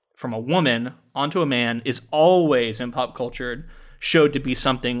from a woman onto a man is always in pop culture showed to be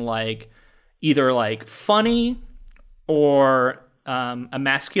something like either like funny or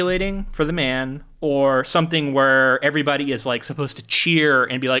emasculating for the man, or something where everybody is like supposed to cheer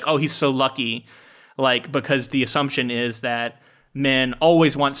and be like, oh, he's so lucky, like because the assumption is that men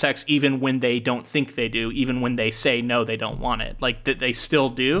always want sex even when they don't think they do, even when they say no, they don't want it, like that they still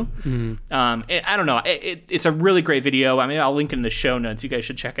do. I don't know, it's a really great video. I mean, I'll link it in the show notes, you guys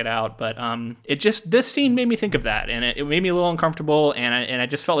should check it out, but this scene made me think of that, and it made me a little uncomfortable, and I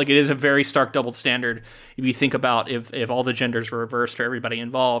just felt like it is a very stark double standard if you think about if all the genders were reversed for everybody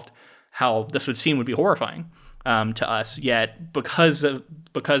involved, how this scene would be horrifying to us, yet because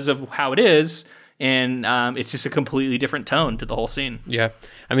of how it is. And it's just a completely different tone to the whole scene. Yeah.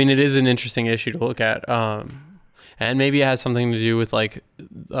 I mean, it is an interesting issue to look at. And maybe it has something to do with like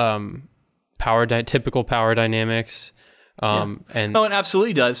typical power dynamics. And it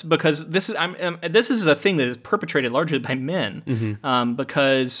absolutely does, because this is a thing that is perpetrated largely by men.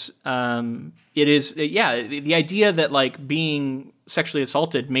 Because it is, the idea that like being sexually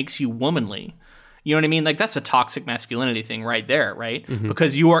assaulted makes you womanly. You know what I mean? Like that's a toxic masculinity thing right there, right?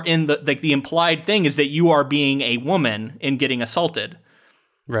 Because you are in the implied thing is that you are being a woman and getting assaulted.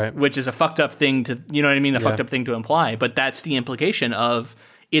 Right. Which is a fucked up thing to, you know what I mean? Fucked up thing to imply, but that's the implication of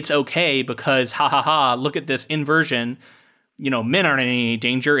it's okay because look at this inversion. You know, men aren't in any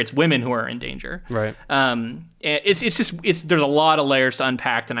danger. It's women who are in danger. Right. There's a lot of layers to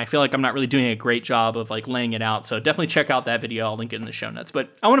unpack, and I feel like I'm not really doing a great job of like laying it out. So definitely check out that video. I'll link it in the show notes.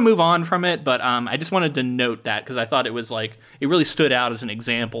 But I want to move on from it. But I just wanted to note that because I thought it was like it really stood out as an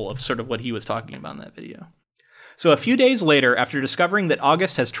example of sort of what he was talking about in that video. So a few days later, after discovering that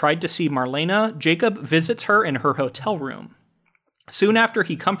August has tried to see Marlena, Jacob visits her in her hotel room. Soon after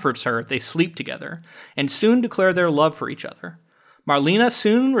he comforts her, they sleep together, and soon declare their love for each other. Marlena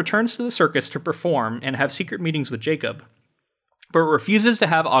soon returns to the circus to perform and have secret meetings with Jacob, but refuses to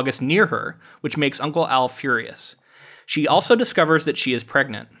have August near her, which makes Uncle Al furious. She also discovers that she is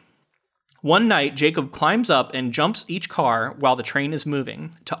pregnant. One night, Jacob climbs up and jumps each car while the train is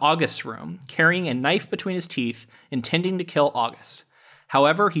moving to August's room, carrying a knife between his teeth, intending to kill August.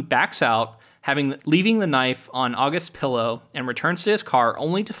 However, he backs out, leaving the knife on August's pillow, and returns to his car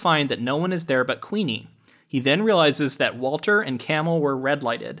only to find that no one is there but Queenie. He then realizes that Walter and Camel were red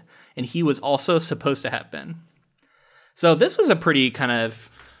lighted, and he was also supposed to have been. So this was a pretty kind of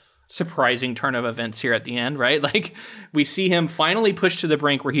surprising turn of events here at the end, right? Like we see him finally pushed to the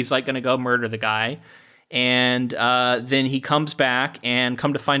brink where he's like going to go murder the guy. And then he comes back and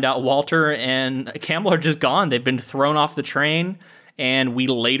come to find out Walter and Camel are just gone. They've been thrown off the train. And we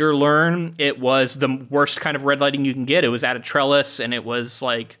later learn it was the worst kind of red lighting you can get. It was at a trellis, and it was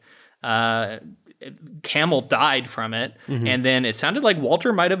like Camel died from it. And then it sounded like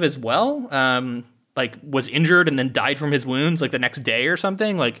Walter might have as well, like was injured and then died from his wounds like the next day or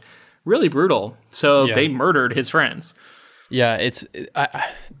something. Like really brutal. So they murdered his friends. Yeah,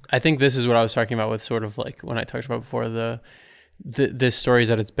 I think this is what I was talking about with sort of like when I talked about before this story is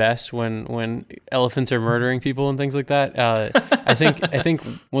at its best when elephants are murdering people and things like that. I think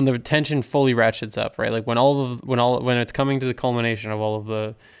when the tension fully ratchets up, right? Like when it's coming to the culmination of all of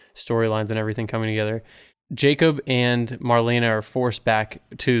the storylines and everything coming together, Jacob and Marlena are forced back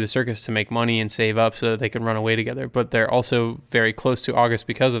to the circus to make money and save up so that they can run away together. But they're also very close to August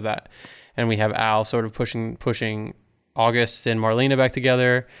because of that. And we have Al sort of pushing August and Marlena back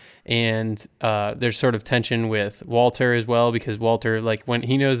together. And there's sort of tension with Walter as well, because Walter, like when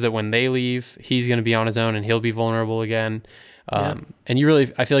he knows that when they leave, he's going to be on his own and he'll be vulnerable again. And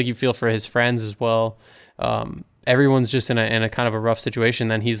I feel like you feel for his friends as well. Everyone's just in a kind of a rough situation.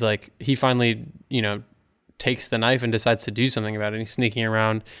 Then he's like, he finally, takes the knife and decides to do something about it. He's sneaking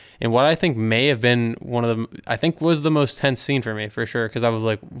around in what I think may have been one of the, I think was the most tense scene for me, for sure, because I was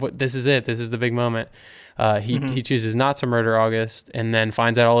like, "What? This is it. This is the big moment." He chooses not to murder August, and then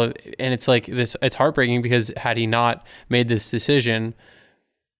finds out all of, and it's like this. It's heartbreaking because had he not made this decision,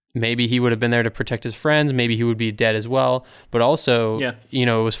 maybe he would have been there to protect his friends. Maybe he would be dead as well. But also, it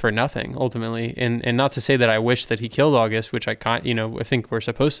was for nothing ultimately. And not to say that I wish that he killed August, which I think we're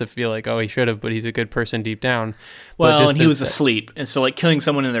supposed to feel like, oh, he should have, but he's a good person deep down. Well, and he was asleep. And so like killing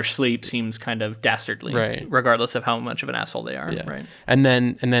someone in their sleep seems kind of dastardly, right? Regardless of how much of an asshole they are, right? And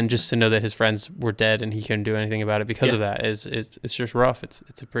then just to know that his friends were dead and he couldn't do anything about it because of that it's just rough.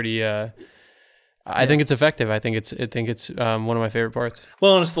 It's a pretty, I think it's effective. I think it's one of my favorite parts.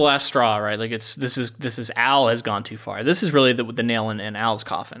 Well, and it's the last straw, right? Like this is Al has gone too far. This is really the nail in Al's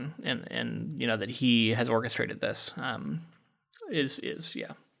coffin, and that he has orchestrated this is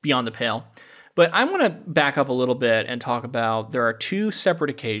beyond the pale. But I want to back up a little bit and talk about there are two separate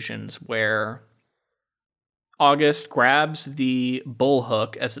occasions where August grabs the bull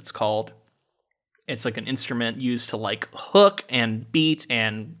hook, as it's called. It's like an instrument used to like hook and beat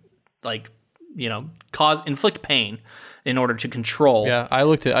and like inflict pain in order to control. Yeah, I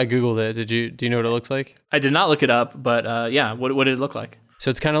Googled it. Do you know what it looks like? I did not look it up, but what did it look like? So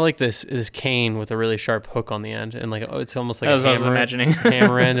it's kind of like this cane with a really sharp hook on the end, and like it's almost like a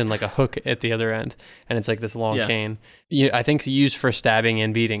hammer end and like a hook at the other end, and it's like this long cane. I think used for stabbing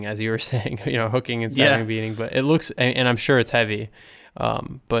and beating, as you were saying, hooking and stabbing and beating. But it looks, and I'm sure it's heavy.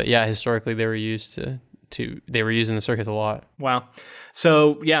 But yeah, historically they were used they were used in the circus a lot. Wow.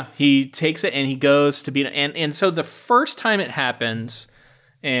 So yeah, he takes it and he goes to beat it. And so the first time it happens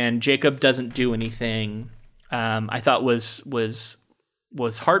and Jacob doesn't do anything, I thought was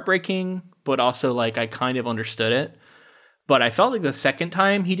heartbreaking, but also like I kind of understood it. But I felt like the second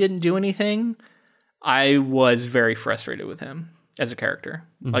time he didn't do anything, I was very frustrated with him as a character.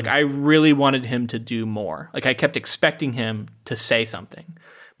 Mm-hmm. Like I really wanted him to do more. Like I kept expecting him to say something.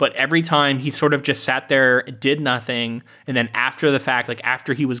 But every time he sort of just sat there, did nothing, and then after the fact, like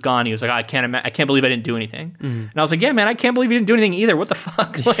after he was gone, he was like, "Oh, I can't believe I didn't do anything." Mm-hmm. And I was like, "Yeah, man, I can't believe you didn't do anything either. What the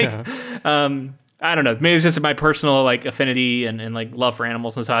fuck?" I don't know. Maybe it's just my personal like affinity and like love for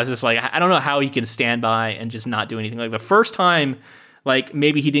animals, and so I was just like, I don't know how he can stand by and just not do anything. Like the first time, like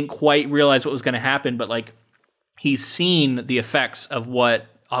maybe he didn't quite realize what was going to happen, but like he's seen the effects of what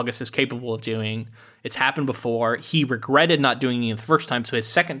August is capable of doing. It's happened before. He regretted not doing it the first time, so his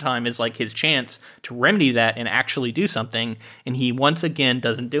second time is like his chance to remedy that and actually do something, and he once again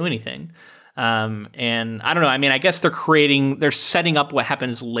doesn't do anything. And I don't know, I mean, I guess they're setting up what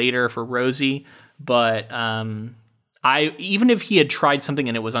happens later for Rosie, but even if he had tried something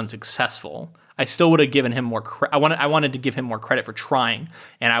and it was unsuccessful, I still would have given him more I wanted to give him more credit for trying,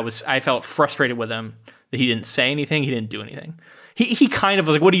 and I felt frustrated with him that he didn't say anything, he didn't do anything. He kind of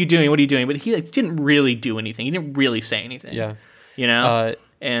was like, what are you doing? What are you doing? But he like, didn't really do anything. He didn't really say anything. Yeah.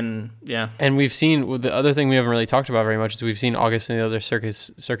 And we've seen, the other thing we haven't really talked about very much is we've seen August and the other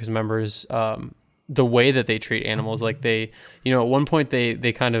circus members, the way that they treat animals. Like they, at one point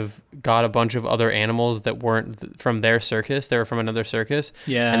they kind of got a bunch of other animals that weren't from their circus. They were from another circus.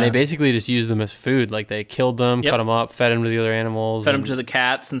 Yeah. And they basically just used them as food. Like they killed them, cut them up, fed them to the other animals. Fed them to the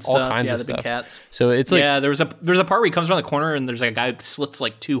cats and stuff. All kinds of the stuff. Big cats. So it's like... Yeah, there's a part where he comes around the corner and there's like a guy who slits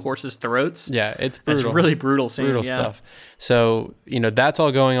like two horses' throats. Yeah, it's brutal. It's really brutal scene. Brutal stuff. So, that's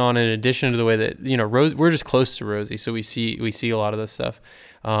all going on in addition to the way that, we're just close to Rosie. So we see a lot of this stuff.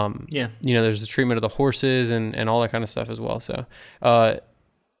 There's the treatment of the horses and all that kind of stuff as well. So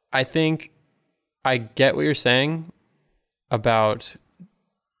I think I get what you're saying about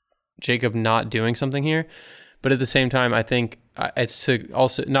Jacob not doing something here, but at the same time, I think it's to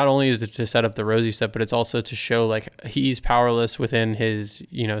also, not only is it to set up the Rosie stuff, but it's also to show like he's powerless within his,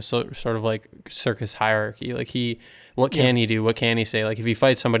 sort of like circus hierarchy. Like what can he do? What can he say? Like if he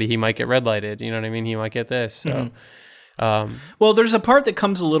fights somebody, he might get red lighted. You know what I mean? He might get this. So. Mm-hmm. Well, there's a part that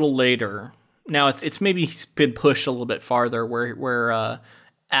comes a little later. Now it's maybe been pushed a little bit farther where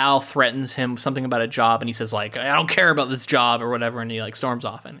Al threatens him something about a job and he says like, I don't care about this job or whatever, and he like storms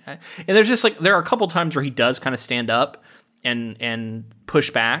off. And there's just like, there are a couple times where he does kind of stand up and push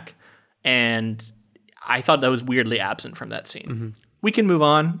back, and I thought that was weirdly absent from that scene. Mm-hmm. We can move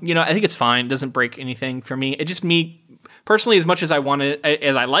on. I think it's fine. It doesn't break anything for me. It just, me personally, as much as I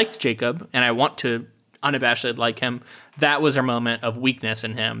liked Jacob and I want to unabashedly like him, that was a moment of weakness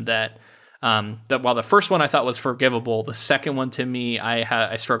in him that That while the first one I thought was forgivable, the second one to me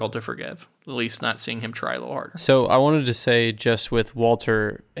I struggled to forgive. At least not seeing him try a little harder. So I wanted to say, just with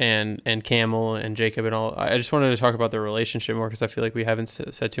Walter and Camel and Jacob and all, I just wanted to talk about their relationship more because I feel like we haven't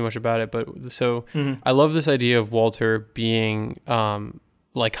said too much about it. But so I love this idea of Walter being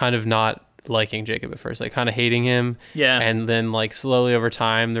like kind of not liking Jacob at first, like kind of hating him. Yeah. And then like slowly over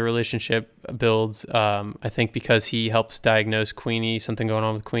time, the relationship builds, I think because he helps diagnose Queenie, something going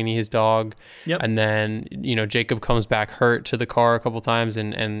on with Queenie, his dog. Yep. And then, you know, Jacob comes back hurt to the car a couple times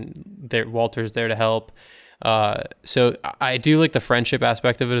and Walter's there to help. So I do like the friendship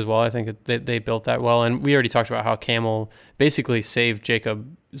aspect of it as well. I think that they built that well. And we already talked about how Camel basically saved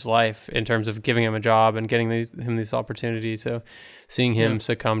Jacob's life in terms of giving him a job and getting him these opportunities. So seeing him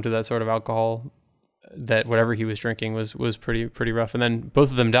succumb to that sort of alcohol, that whatever he was drinking was pretty rough. And then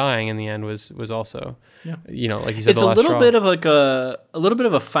both of them dying in the end was also, you know, like you said, it's the a last little straw. bit of like a little bit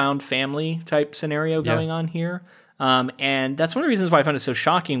of a found family type scenario going on here. And that's one of the reasons why I found it so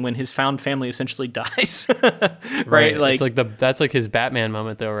shocking when his found family essentially dies, right? Like it's like that's like his Batman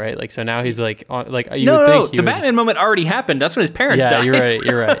moment though, right? Like, so now he's like, the Batman moment already happened. That's when his parents died.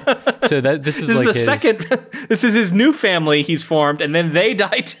 You're right. So this is like this is his new family he's formed, and then they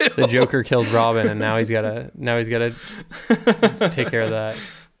die too. The Joker killed Robin, and now he's gotta take care of that.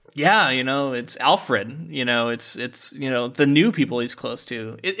 Yeah, you know, it's Alfred. You know, it's you know, the new people he's close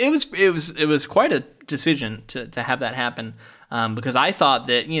to. It was quite a decision to have that happen, because I thought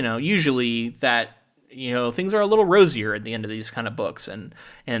that, you know, usually that, you know, things are a little rosier at the end of these kind of books, and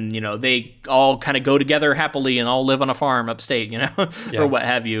you know, they all kind of go together happily and all live on a farm upstate, you know, or what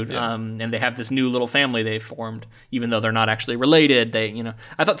have you. And they have this new little family they formed, even though they're not actually related. They, you know,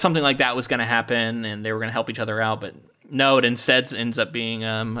 I thought something like that was going to happen and they were going to help each other out, but no, it instead ends up being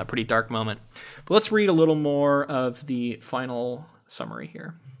a pretty dark moment. But let's read a little more of the final summary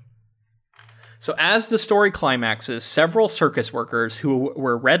here. So as the story climaxes, several circus workers who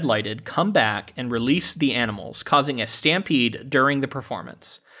were red lighted come back and release the animals, causing a stampede during the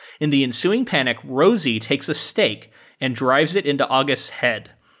performance. In the ensuing panic, Rosie takes a stake and drives it into August's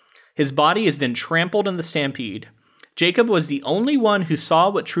head. His body is then trampled in the stampede. Jacob was the only one who saw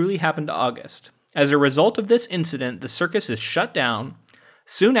what truly happened to August. As a result of this incident, the circus is shut down.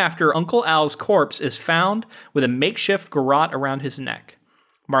 Soon after, Uncle Al's corpse is found with a makeshift garrote around his neck.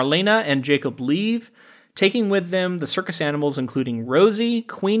 Marlena and Jacob leave, taking with them the circus animals, including Rosie,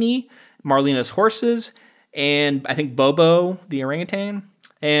 Queenie, Marlena's horses, and I think Bobo, the orangutan.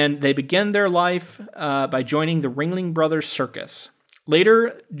 And they begin their life by joining the Ringling Brothers Circus.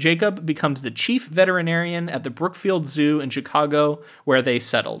 Later, Jacob becomes the chief veterinarian at the Brookfield Zoo in Chicago, where they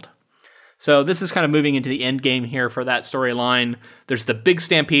settled. So this is kind of moving into the end game here for that storyline. There's the big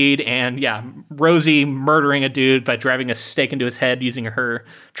stampede, and yeah, Rosie murdering a dude by driving a stake into his head using her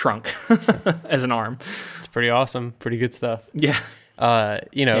trunk as an arm. It's pretty awesome. Pretty good stuff. Yeah.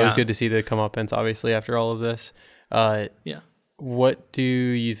 You know, it was good to see the comeuppance, obviously, after all of this. Yeah. What do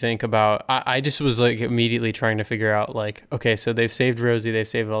you think about... I just was like immediately trying to figure out like, okay, so they've saved Rosie, they've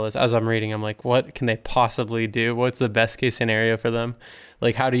saved all this. As I'm reading, I'm like, what can they possibly do? What's the best case scenario for them?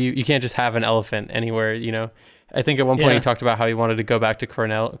 Like, how do you can't just have an elephant anywhere, you know? I think at one point he talked about how he wanted to go back to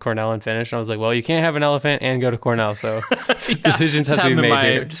Cornell and finish. And I was like, well, you can't have an elephant and go to Cornell. So decisions have to be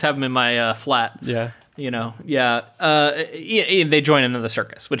made here. Just have him in my flat. Yeah. You know, they join another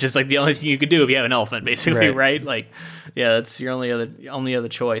circus, which is like the only thing you could do if you have an elephant, basically, right? Like, yeah, that's your only other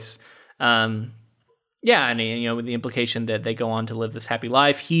choice. And you know, with the implication that they go on to live this happy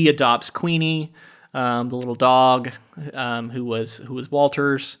life, he adopts Queenie, the little dog, who was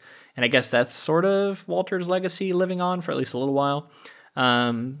Walter's, and I guess that's sort of Walter's legacy living on for at least a little while.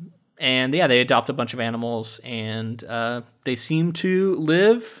 And yeah, they adopt a bunch of animals, and they seem to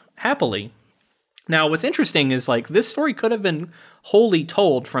live happily. Now, what's interesting is like this story could have been wholly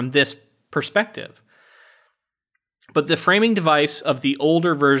told from this perspective. But the framing device of the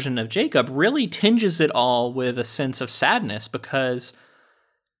older version of Jacob really tinges it all with a sense of sadness, because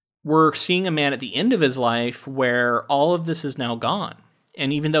we're seeing a man at the end of his life where all of this is now gone.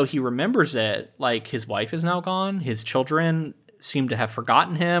 And even though he remembers it, like his wife is now gone, his children seem to have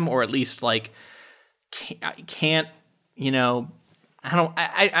forgotten him, or at least like can't, you know,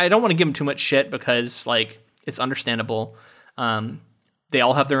 I don't want to give him too much shit because like it's understandable. They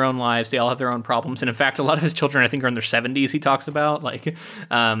all have their own lives. They all have their own problems. And in fact, a lot of his children, I think, are in their 70s. He talks about like,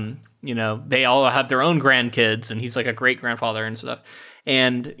 you know, they all have their own grandkids, and he's like a great grandfather and stuff.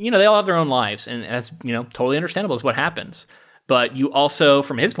 And, you know, they all have their own lives, and that's, you know, totally understandable is what happens. But you also,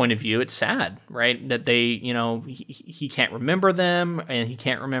 from his point of view, it's sad, right? That they, you know, he can't remember them, and he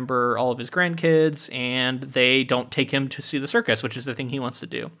can't remember all of his grandkids, and they don't take him to see the circus, which is the thing he wants to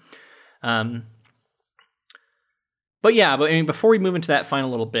do. But I mean, before we move into that final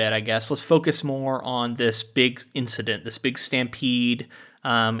little bit, I guess let's focus more on this big incident, this big stampede,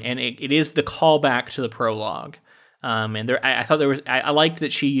 and it is the callback to the prologue. And there, I thought there was, I liked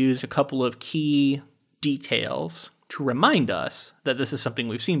that she used a couple of key details to remind us that this is something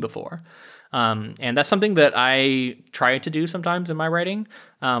we've seen before. And that's something that I try to do sometimes in my writing.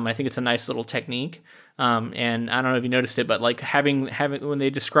 I think it's a nice little technique. And I don't know if you noticed it, but like having when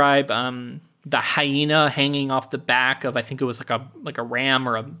they describe the hyena hanging off the back of, I think it was like a ram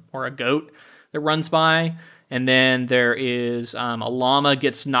or a goat that runs by, and then there is a llama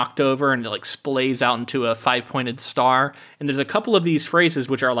gets knocked over and it like splays out into a 5-pointed star. And there's a couple of these phrases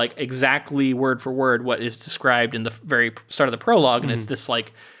which are like exactly word for word what is described in the very start of the prologue, and it's this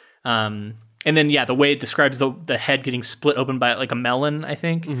like and then the way it describes the head getting split open by like a melon, I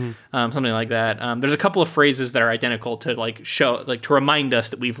think, something like that. There's a couple of phrases that are identical to like show, like to remind us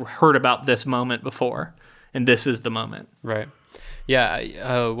that we've heard about this moment before, and this is the moment. Right.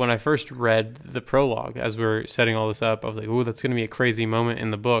 Yeah. When I first read the prologue, as we were setting all this up, I was like, "Oh, that's going to be a crazy moment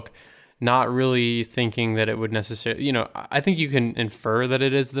in the book." Not really thinking that it would necessarily, I think you can infer that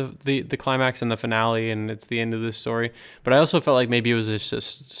it is the climax and the finale and it's the end of the story. But I also felt like maybe it was just a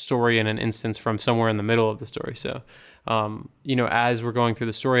story in an instance from somewhere in the middle of the story. So, as we're going through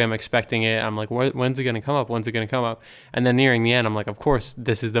the story, I'm expecting it. I'm like, when's it going to come up? When's it going to come up? And then nearing the end, I'm like, of course,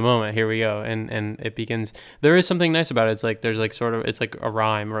 this is the moment. Here we go. And it begins. There is something nice about it. It's like, there's like sort of, it's like a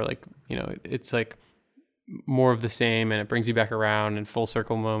rhyme or like, it's like more of the same, and it brings you back around and full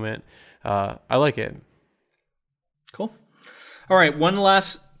circle moment. I like it. Cool. All right, one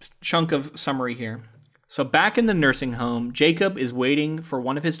last chunk of summary here. So back in the nursing home, Jacob is waiting for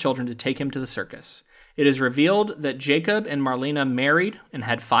one of his children to take him to the circus. It is revealed that Jacob and Marlena married and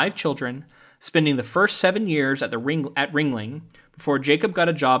had 5 children, spending the first 7 years at Ringling before Jacob got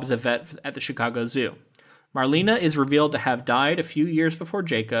a job as a vet at the Chicago Zoo. Marlena is revealed to have died a few years before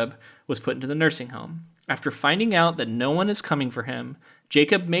Jacob was put into the nursing home. After finding out that no one is coming for him,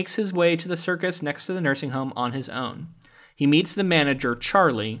 Jacob makes his way to the circus next to the nursing home on his own. He meets the manager,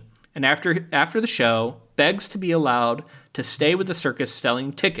 Charlie, and after the show, begs to be allowed to stay with the circus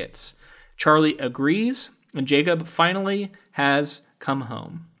selling tickets. Charlie agrees, and Jacob finally has come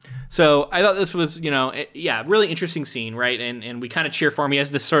home. So I thought this was, really interesting scene, right? And we kind of cheer for him. He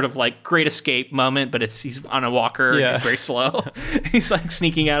has this sort of like great escape moment, but he's on a walker. Yeah. He's very slow. He's like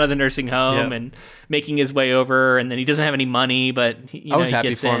sneaking out of the nursing home and making his way over, and then he doesn't have any money, but I was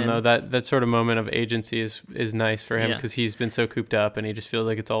happy for him though. That sort of moment of agency is nice for him because he's been so cooped up, and he just feels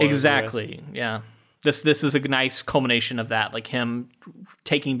like it's all exactly over. Yeah. This is a nice culmination of that, like him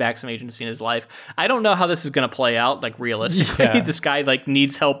taking back some agency in his life. I don't know how this is going to play out, like realistically. Yeah. This guy like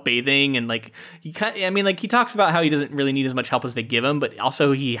needs help bathing, and like he talks about how he doesn't really need as much help as they give him, but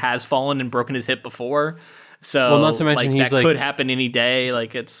also he has fallen and broken his hip before. So not to mention that could happen any day.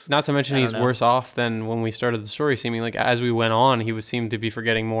 Like it's not to mention he's worse off than when we started the story. Seeming like as we went on, he seemed to be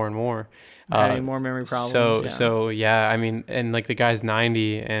forgetting more and more. Having more memory problems. So I mean, and like the guy's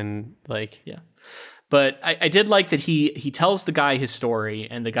 90, and like But I did like that he tells the guy his story,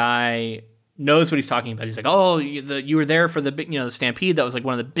 and the guy knows what he's talking about. He's like, "Oh, you were there for the big, the stampede. That was like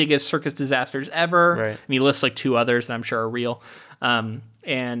one of the biggest circus disasters ever." Right. And he lists like 2 others that I'm sure are real. I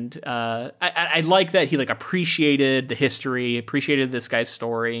like that he like appreciated the history, appreciated this guy's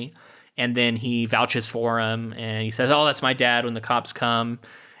story, and then he vouches for him, and he says, "Oh, that's my dad," when the cops come.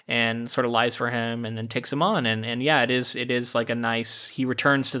 And sort of lies for him, and then takes him on, and it is like a nice. He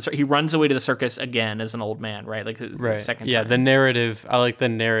runs away to the circus again as an old man, right? Like the second time. The narrative. I like the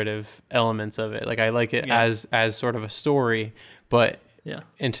narrative elements of it. Like I like it as sort of a story, but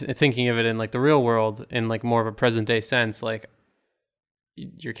thinking of it in like the real world in like more of a present day sense, like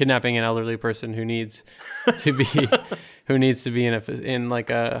you're kidnapping an elderly person who needs to be in like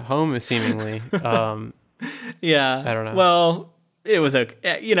a home seemingly. I don't know. Well. It was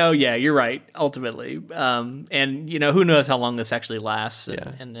you're right, ultimately. And, who knows how long this actually lasts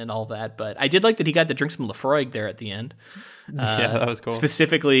and all that. But I did like that he got to drink some Lafroig there at the end. That was cool.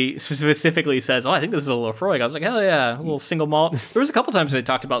 Specifically says, "Oh, I think this is a Lafroig." I was like, hell yeah, a little single malt. There was a couple times they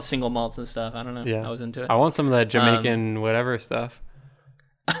talked about single malts and stuff. I don't know. Yeah. I was into it. I want some of that Jamaican whatever stuff.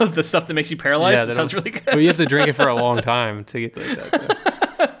 The stuff that makes you paralyzed? Yeah, that sounds really good. Well, you have to drink it for a long time to get like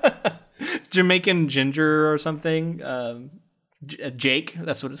that. So. Jamaican ginger or something. Jake,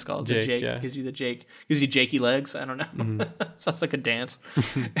 that's what it's called. Jake gives you jakey legs. I don't know. Mm-hmm. Sounds like a dance.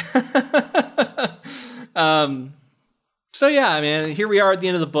 So man, here we are at the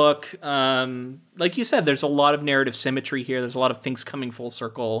end of the book. Like you said, there's a lot of narrative symmetry here. There's a lot of things coming full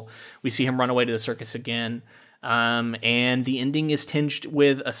circle. We see him run away to the circus again. and the ending is tinged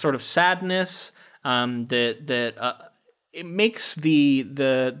with a sort of sadness that it makes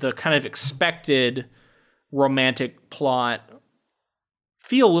the kind of expected romantic plot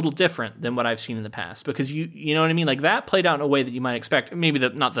feel a little different than what I've seen in the past, because you know what I mean? Like, that played out in a way that you might expect. Maybe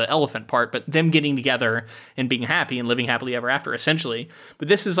not the elephant part, but them getting together and being happy and living happily ever after, essentially. But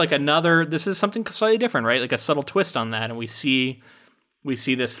this is like this is something slightly different, right? Like a subtle twist on that. And we see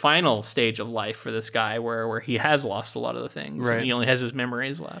this final stage of life for this guy where he has lost a lot of the things. Right. And he only has his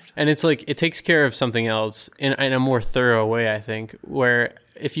memories left. And it's like, it takes care of something else in a more thorough way, I think, where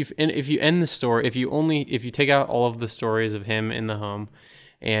if you end the story, if you take out all of the stories of him in the home,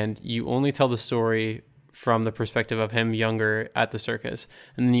 and you only tell the story from the perspective of him younger at the circus,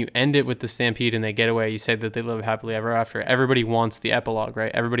 and then you end it with the stampede and they get away, you say that they live happily ever after. Everybody wants the epilogue,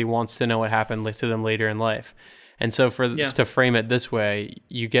 right? Everybody wants to know what happened to them later in life. And so to frame it this way,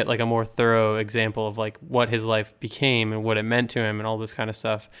 you get like a more thorough example of like what his life became and what it meant to him and all this kind of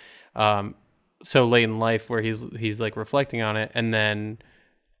stuff. So late in life where he's like reflecting on it, and then,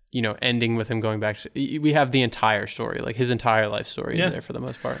 you know, ending with him going back to, we have the entire story, like his entire life story is there for the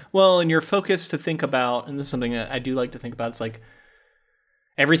most part. Well, and your focus to think about, and this is something that I do like to think about, it's like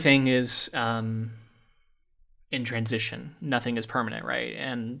everything is in transition. Nothing is permanent, right?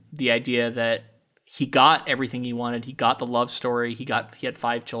 And the idea that he got everything he wanted. He got the love story. He had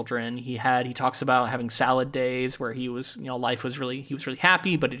 5 children. He talks about having salad days where he was, you know, he was really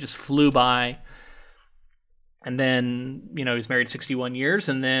happy, but it just flew by. And then, you know, he's married 61 years,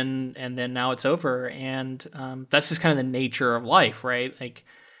 and then now it's over. And that's just kind of the nature of life, right? Like,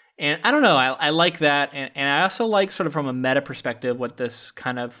 and I don't know, I like that. And I also like, sort of from a meta perspective, what this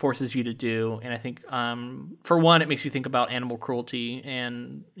kind of forces you to do. And I think, for one, it makes you think about animal cruelty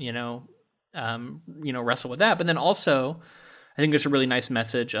and, wrestle with that. But then also, I think there's a really nice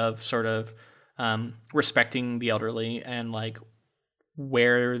message of sort of respecting the elderly and like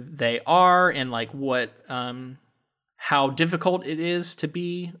where they are, and like what how difficult it is to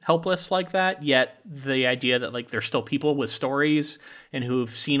be helpless like that, yet the idea that like they're still people with stories and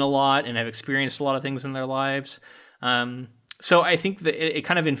who've seen a lot and have experienced a lot of things in their lives. So I think that it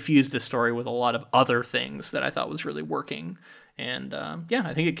kind of infused this story with a lot of other things that I thought was really working. And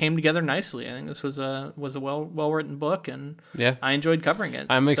I think it came together nicely. I think this was a well written book, and I enjoyed covering it.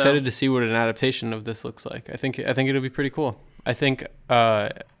 I'm excited to see what an adaptation of this looks like. I think it'll be pretty cool. I think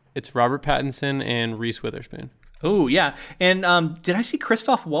it's Robert Pattinson and Reese Witherspoon. Oh yeah, and did I see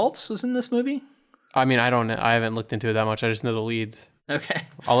Christoph Waltz was in this movie? I mean, I don't know. I haven't looked into it that much. I just know the leads. Okay,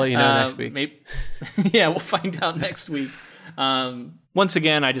 I'll let you know next week. Maybe, yeah, we'll find out next week. Once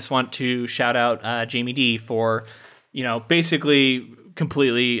again, I just want to shout out Jamie D for, basically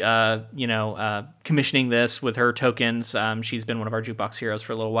completely, commissioning this with her tokens. She's been one of our Jukebox heroes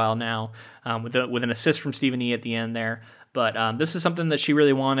for a little while now, with an assist from Stephen E. at the end there. But this is something that she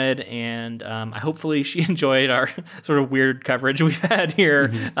really wanted, and hopefully she enjoyed our sort of weird coverage we've had here.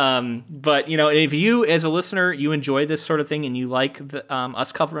 Mm-hmm. But, if you, as a listener, you enjoy this sort of thing and you like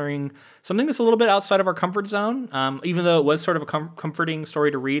us covering something that's a little bit outside of our comfort zone, even though it was sort of a comforting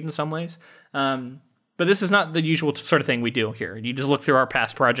story to read in some ways, but this is not the usual sort of thing we do here. You just look through our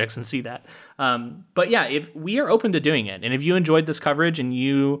past projects and see that. But yeah, if we are open to doing it, and if you enjoyed this coverage and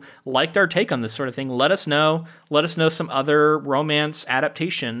you liked our take on this sort of thing, let us know. Let us know some other romance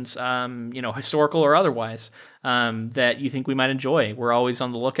adaptations, historical or otherwise, that you think we might enjoy. We're always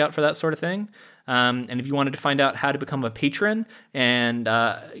on the lookout for that sort of thing. And if you wanted to find out how to become a patron, and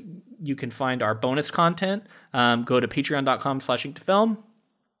you can find our bonus content, go to patreon.com/inktofilm.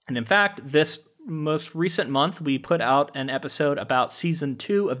 And in fact, this most recent month, we put out an episode about season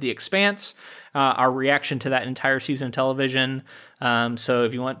 2 of The Expanse, our reaction to that entire season of television. So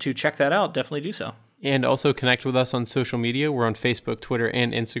if you want to check that out, definitely do so. And also connect with us on social media. We're on Facebook, Twitter,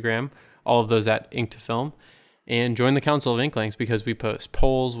 and Instagram, all of those at Ink to Film. And join the Council of Inklings, because we post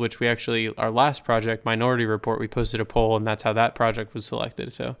polls, which we actually, our last project, Minority Report, we posted a poll, and that's how that project was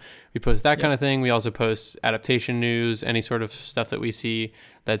selected. So we post that kind of thing. We also post adaptation news, any sort of stuff that we see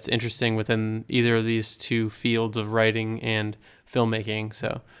that's interesting within either of these two fields of writing and filmmaking.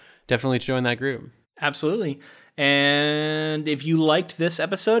 So definitely join that group. Absolutely. And if you liked this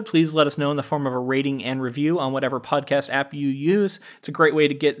episode, please let us know in the form of a rating and review on whatever podcast app you use. It's a great way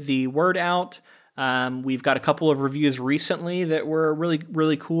to get the word out. We've got a couple of reviews recently that were really,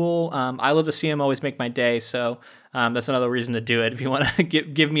 really cool. I love to see them, always make my day. So that's another reason to do it. If you want to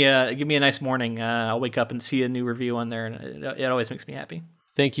give me a nice morning, I'll wake up and see a new review on there, and it always makes me happy.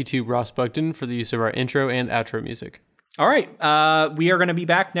 Thank you to Ross Bugden for the use of our intro and outro music. All right. We are going to be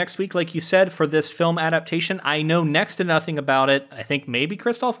back next week, like you said, for this film adaptation. I know next to nothing about it. I think maybe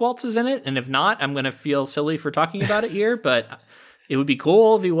Christoph Waltz is in it. And if not, I'm going to feel silly for talking about it here, but it would be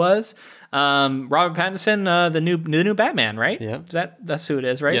cool if he was. Robert Pattinson, the new Batman, right? Yeah. That's who it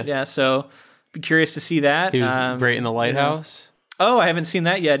is, right? Yes. Yeah. So be curious to see that. He was great in The Lighthouse. Oh, I haven't seen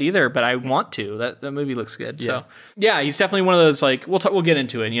that yet either, but I want to. That movie looks good. Yeah. So yeah, he's definitely one of those, like, we'll get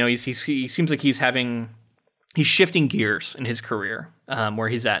into it. You know, he seems like he's shifting gears in his career, where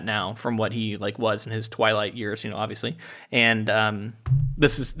he's at now from what he was in his Twilight years, obviously. And I'm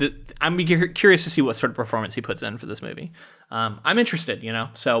curious to see what sort of performance he puts in for this movie. I'm interested,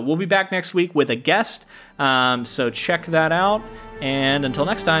 So we'll be back next week with a guest. So check that out. And until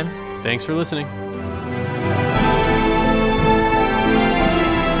next time. Thanks for listening.